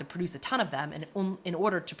 we have to produce a ton of them, and in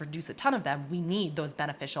order to produce a ton of them, we need those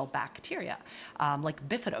beneficial bacteria, like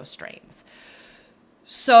bifido strains.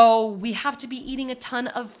 So we have to be eating a ton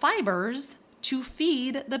of fibers to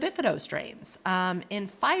feed the bifido strains. And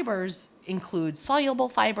fibers include soluble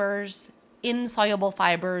fibers, insoluble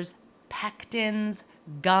fibers, pectins,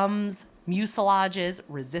 gums, mucilages,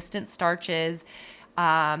 resistant starches,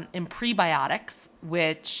 and prebiotics,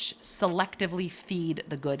 which selectively feed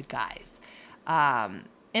the good guys.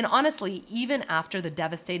 And honestly, even after the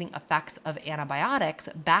devastating effects of antibiotics,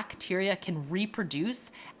 bacteria can reproduce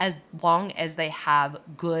as long as they have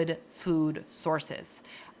good food sources.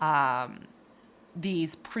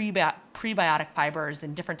 These prebiotic fibers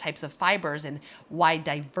and different types of fibers and wide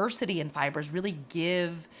diversity in fibers really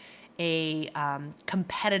give a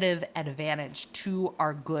competitive advantage to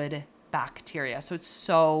our good bacteria. So it's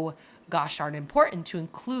so gosh darn important to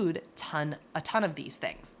include a ton of these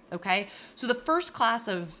things. Okay, so the first class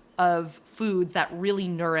of foods that really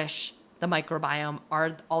nourish the microbiome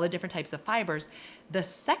are all the different types of fibers. The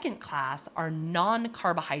second class are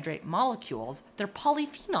non-carbohydrate molecules. They're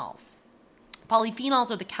polyphenols.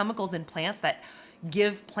 Polyphenols are the chemicals in plants that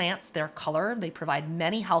give plants their color. They provide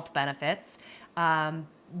many health benefits.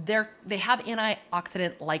 They have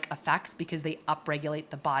antioxidant-like effects because they upregulate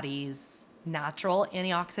the body's natural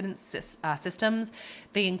antioxidant systems.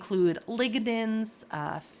 They include lignans,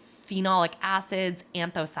 phenolic acids,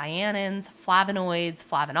 anthocyanins, flavonoids,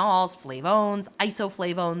 flavanols, flavones,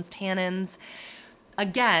 isoflavones, tannins.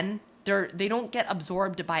 Again, they don't get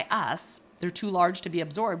absorbed by us. They're too large to be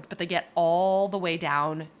absorbed, but they get all the way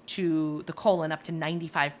down to the colon, up to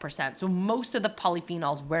 95%. So most of the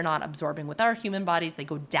polyphenols we're not absorbing with our human bodies. They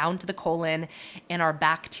go down to the colon, and our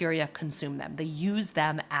bacteria consume them. They use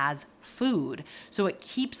them as food. So it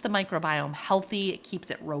keeps the microbiome healthy. It keeps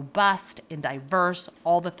it robust and diverse,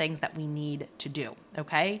 all the things that we need to do,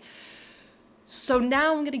 okay? So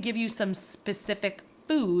now I'm going to give you some specific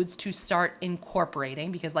foods to start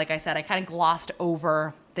incorporating, because like I said, I kind of glossed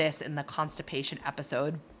over this in the constipation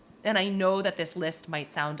episode. And I know that this list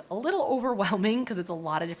might sound a little overwhelming because it's a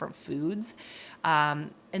lot of different foods.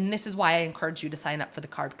 And this is why I encourage you to sign up for the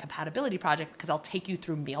Carb Compatibility Project, because I'll take you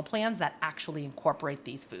through meal plans that actually incorporate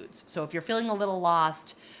these foods. So if you're feeling a little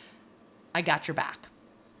lost, I got your back.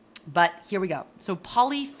 But here we go. So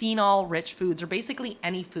polyphenol-rich foods are basically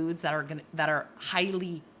any foods that are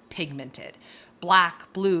highly pigmented.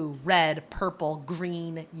 Black, blue, red, purple,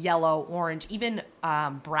 green, yellow, orange, even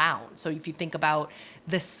brown. So if you think about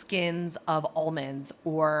the skins of almonds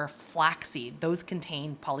or flaxseed, those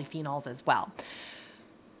contain polyphenols as well.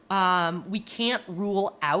 We can't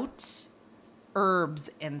rule out herbs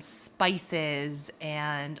and spices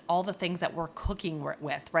and all the things that we're cooking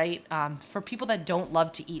with, right? For people that don't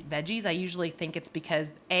love to eat veggies, I usually think it's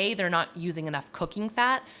because A, they're not using enough cooking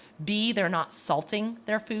fat, B, they're not salting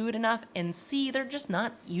their food enough, and C, they're just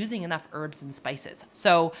not using enough herbs and spices.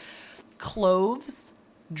 So cloves,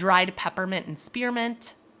 dried peppermint and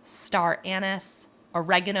spearmint, star anise,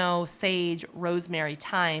 oregano, sage, rosemary,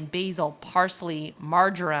 thyme, basil, parsley,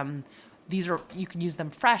 marjoram. You can use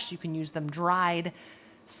them fresh, you can use them dried.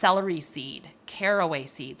 Celery seed, caraway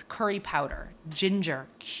seeds, curry powder, ginger,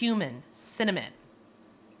 cumin, cinnamon,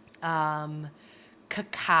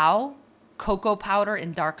 cacao, cocoa powder,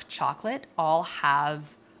 and dark chocolate all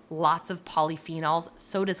have lots of polyphenols.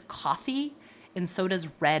 So does coffee, and so does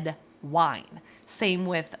red wine. Same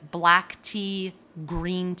with black tea,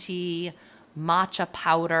 green tea, matcha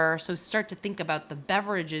powder. So start to think about the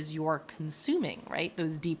beverages you're consuming, right?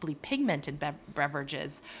 Those deeply pigmented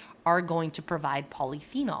beverages are going to provide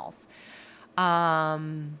polyphenols.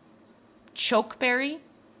 Chokeberry,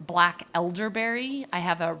 black elderberry. I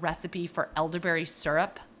have a recipe for elderberry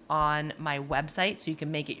syrup on my website, so you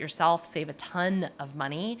can make it yourself, save a ton of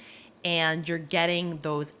money. And you're getting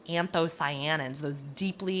those anthocyanins, those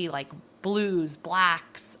deeply like blues,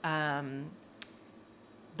 blacks,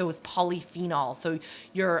 those polyphenols. So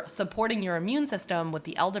you're supporting your immune system with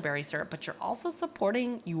the elderberry syrup, but you're also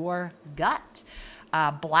supporting your gut.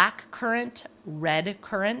 Black currant, red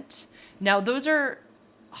currant. Now, those are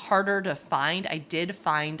harder to find. I did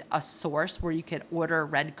find a source where you could order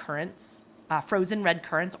red currants, frozen red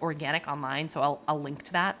currants, organic online. So I'll link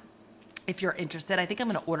to that if you're interested. I think I'm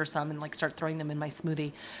going to order some and like start throwing them in my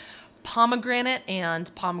smoothie. Pomegranate and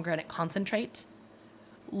pomegranate concentrate.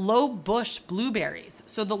 Low bush blueberries.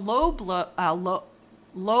 So the low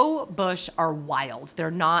bush are wild. They're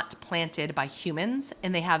not planted by humans,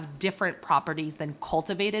 and they have different properties than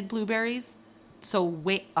cultivated blueberries. So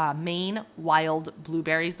Maine wild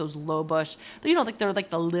blueberries, those low bush, like they're like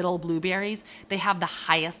the little blueberries. They have the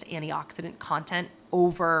highest antioxidant content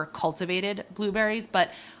over cultivated blueberries, but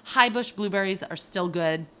high bush blueberries are still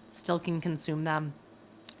good, still can consume them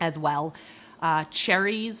as well.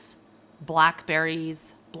 Cherries,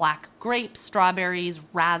 blackberries, black grapes, strawberries,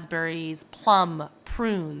 raspberries, plum,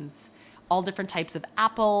 prunes, all different types of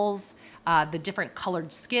apples. The different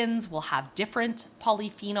colored skins will have different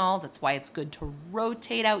polyphenols. That's why it's good to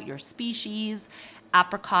rotate out your species.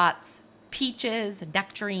 Apricots, peaches,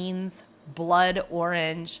 nectarines, blood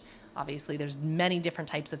orange. Obviously, there's many different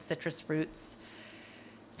types of citrus fruits.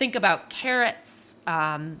 Think about carrots,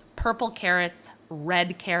 purple carrots,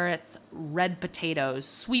 red potatoes,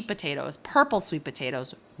 sweet potatoes, purple sweet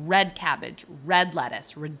potatoes, red cabbage, red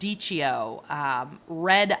lettuce, radicchio,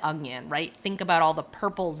 red onion, right? Think about all the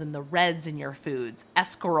purples and the reds in your foods.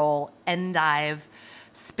 Escarole, endive,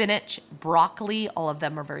 spinach, broccoli, all of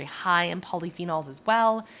them are very high in polyphenols as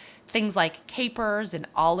well. Things like capers and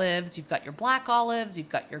olives. You've got your black olives, you've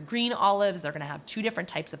got your green olives. They're going to have two different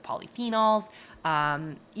types of polyphenols.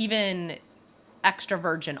 Even extra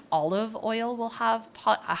virgin olive oil will have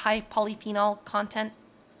a high polyphenol content.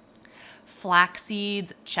 Flax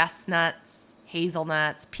seeds, chestnuts,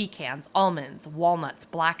 hazelnuts, pecans, almonds, walnuts,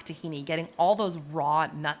 black tahini. Getting all those raw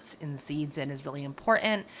nuts and seeds in is really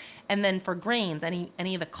important. And then for grains, any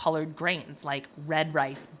of the colored grains like red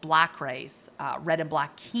rice, black rice, red and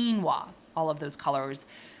black quinoa, all of those colors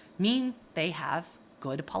mean they have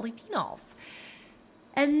good polyphenols.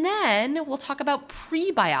 And then we'll talk about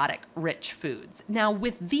prebiotic rich foods. Now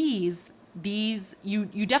with these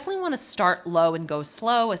you definitely want to start low and go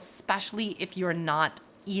slow, especially if you're not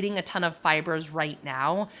eating a ton of fibers right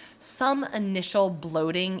now. Some initial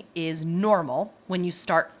bloating is normal when you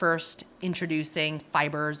start first introducing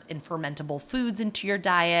fibers and fermentable foods into your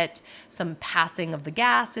diet. Some passing of the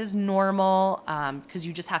gas is normal because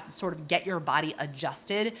you just have to sort of get your body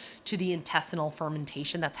adjusted to the intestinal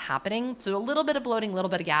fermentation that's happening. So a little bit of bloating, a little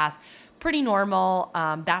bit of gas, pretty normal.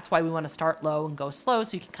 That's why we want to start low and go slow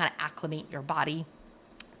so you can kind of acclimate your body.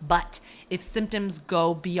 But if symptoms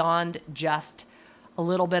go beyond just a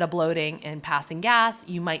little bit of bloating and passing gas,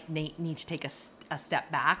 you might need to take a step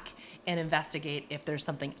back and investigate if there's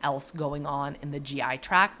something else going on in the GI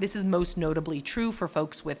tract. This is most notably true for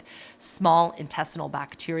folks with small intestinal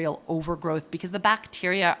bacterial overgrowth because the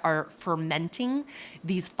bacteria are fermenting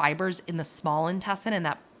these fibers in the small intestine and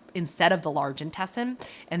that instead of the large intestine,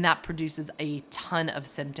 and that produces a ton of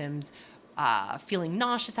symptoms. Feeling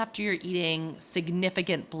nauseous after you're eating,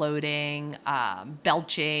 significant bloating,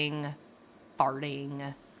 belching,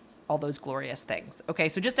 farting, all those glorious things. Okay,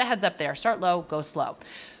 so just a heads up there. Start low, go slow.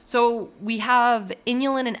 So we have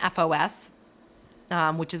inulin and FOS,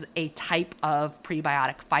 which is a type of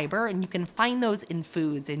prebiotic fiber, and you can find those in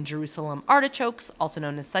foods in Jerusalem artichokes, also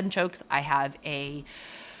known as sunchokes. I have a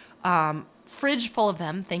fridge full of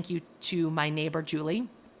them. Thank you to my neighbor, Julie.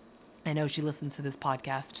 I know she listens to this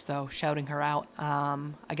podcast, so shouting her out.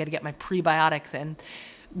 I got to get my prebiotics in.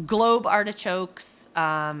 Globe artichokes,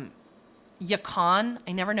 yacon.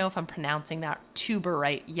 I never know if I'm pronouncing that tuber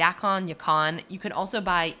right. Yacon. You can also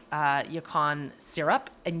buy yacon syrup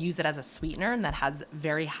and use it as a sweetener, and that has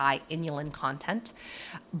very high inulin content.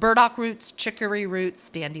 Burdock roots, chicory roots,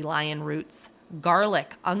 dandelion roots,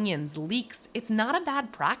 garlic, onions, leeks. It's not a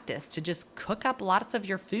bad practice to just cook up lots of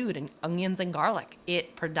your food in onions and garlic.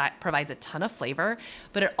 It provides a ton of flavor,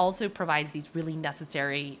 but it also provides these really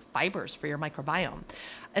necessary fibers for your microbiome.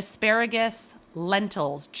 Asparagus,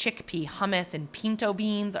 lentils, chickpea, hummus, and pinto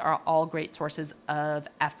beans are all great sources of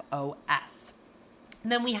FOS.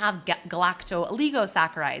 And then we have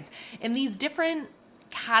galacto-oligosaccharides, and these different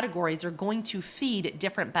categories are going to feed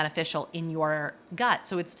different beneficial in your gut.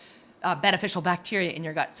 So it's beneficial bacteria in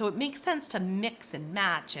your gut. So it makes sense to mix and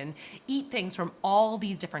match and eat things from all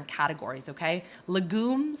these different categories, okay?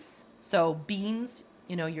 Legumes, so beans,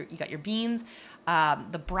 you got your beans,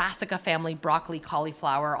 the brassica family, broccoli,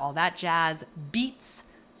 cauliflower, all that jazz, beets,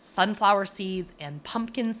 sunflower seeds, and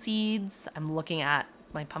pumpkin seeds. I'm looking at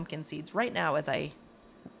my pumpkin seeds right now as I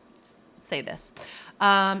say this.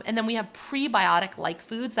 And then we have prebiotic-like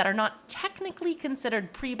foods that are not technically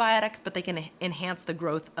considered prebiotics, but they can enhance the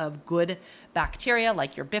growth of good bacteria,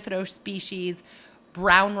 like your Bifido species,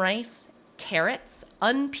 brown rice, carrots.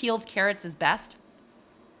 Unpeeled carrots is best.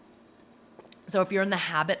 So if you're in the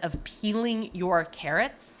habit of peeling your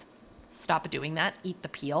carrots, stop doing that. Eat the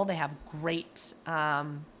peel. They have great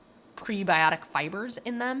prebiotic fibers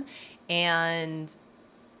in them. And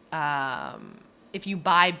if you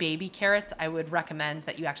buy baby carrots, I would recommend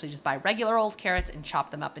that you actually just buy regular old carrots and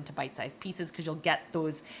chop them up into bite-sized pieces, because you'll get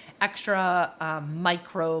those extra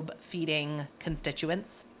microbe feeding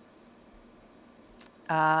constituents.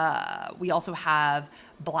 We also have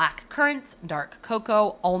black currants, dark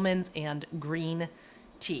cocoa, almonds, and green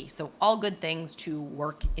tea. So all good things to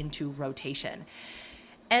work into rotation.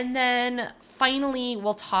 And then finally,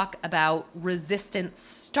 we'll talk about resistant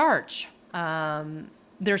starch.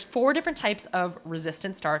 There's 4 different types of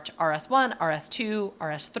resistant starch: RS1, RS2,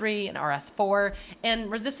 RS3, and RS4.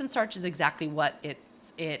 And resistant starch is exactly what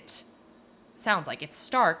it sounds like. It's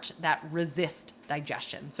starch that resists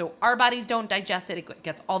digestion. So our bodies don't digest it. It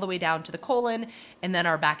gets all the way down to the colon, and then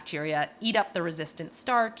our bacteria eat up the resistant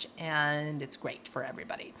starch, and it's great for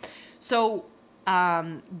everybody. So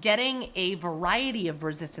getting a variety of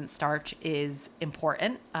resistant starch is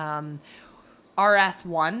important.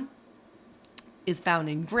 RS1 is found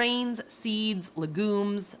in grains, seeds,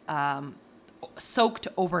 legumes. Soaked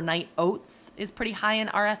overnight oats is pretty high in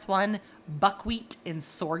RS1. Buckwheat and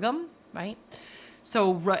sorghum, right?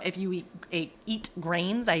 So if you eat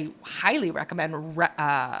grains, I highly recommend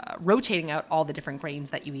rotating out all the different grains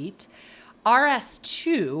that you eat.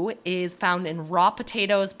 RS2 is found in raw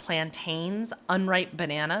potatoes, plantains, unripe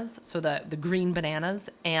bananas, so the green bananas,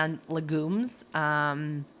 and legumes.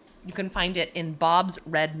 You can find it in Bob's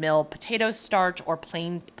Red Mill potato starch or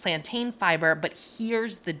plain plantain fiber, but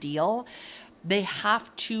here's the deal. They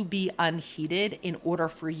have to be unheated in order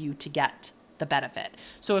for you to get the benefit.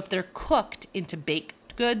 So if they're cooked into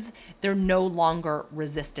baked goods, they're no longer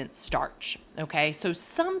resistant starch. Okay. So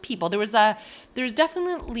some people, there's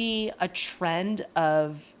definitely a trend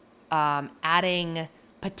of adding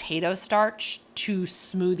potato starch to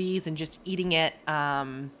smoothies and just eating it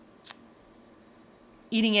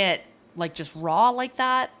like just raw like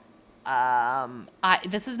that.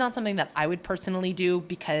 This is not something that I would personally do,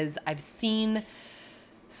 because I've seen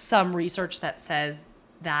some research that says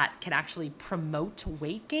that can actually promote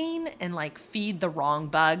weight gain and like feed the wrong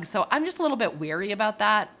bug. So I'm just a little bit weary about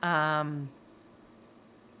that. I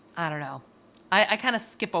don't know. I kind of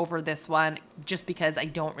skip over this one just because I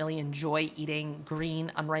don't really enjoy eating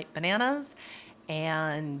green unripe bananas.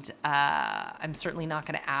 And I'm certainly not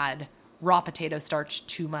going to add raw potato starch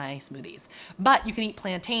to my smoothies. But you can eat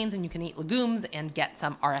plantains and you can eat legumes and get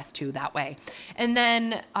some RS2 that way. And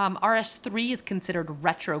then RS3 is considered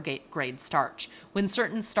retrograde starch. When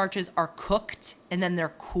certain starches are cooked and then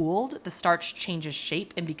they're cooled, the starch changes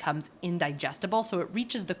shape and becomes indigestible. So it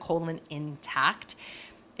reaches the colon intact.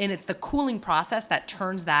 And it's the cooling process that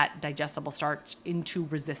turns that digestible starch into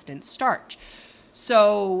resistant starch.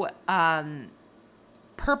 So,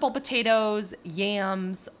 purple potatoes,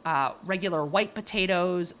 yams, regular white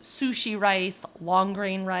potatoes, sushi rice, long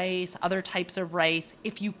grain rice, other types of rice.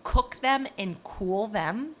 If you cook them and cool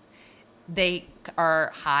them, they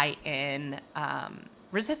are high in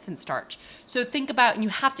resistant starch. So think about, and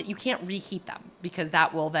you can't reheat them, because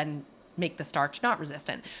that will then make the starch not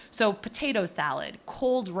resistant. So potato salad,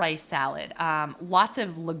 cold rice salad, lots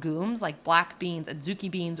of legumes like black beans,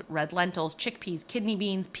 adzuki beans, red lentils, chickpeas, kidney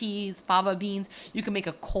beans, peas, fava beans. You can make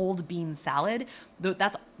a cold bean salad.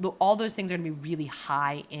 All those things are going to be really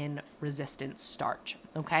high in resistant starch.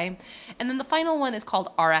 Okay. And then the final one is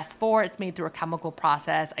called RS4. It's made through a chemical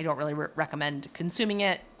process. I don't really recommend consuming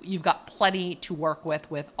it. You've got plenty to work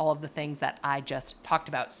with all of the things that I just talked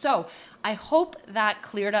about. So I hope that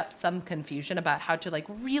cleared up some confusion about how to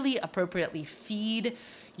really appropriately feed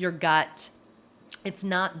your gut. It's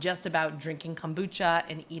not just about drinking kombucha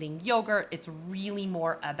and eating yogurt. It's really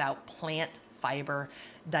more about plant fiber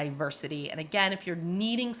diversity. And again, if you're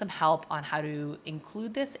needing some help on how to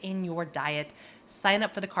include this in your diet, sign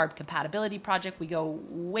up for the Carb Compatibility Project. We go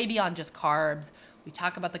way beyond just carbs. We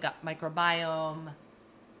talk about the gut microbiome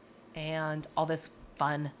and all this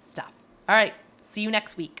fun stuff. All right, see you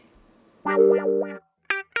next week.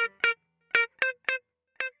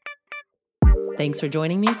 Thanks for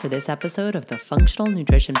joining me for this episode of the Functional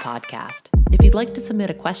Nutrition Podcast. If you'd like to submit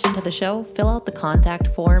a question to the show, fill out the contact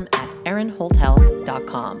form at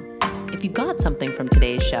erinholthealth.com. If you got something from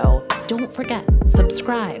today's show, don't forget,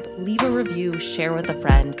 subscribe, leave a review, share with a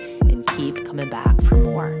friend, and keep coming back for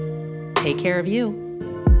more. Take care of you.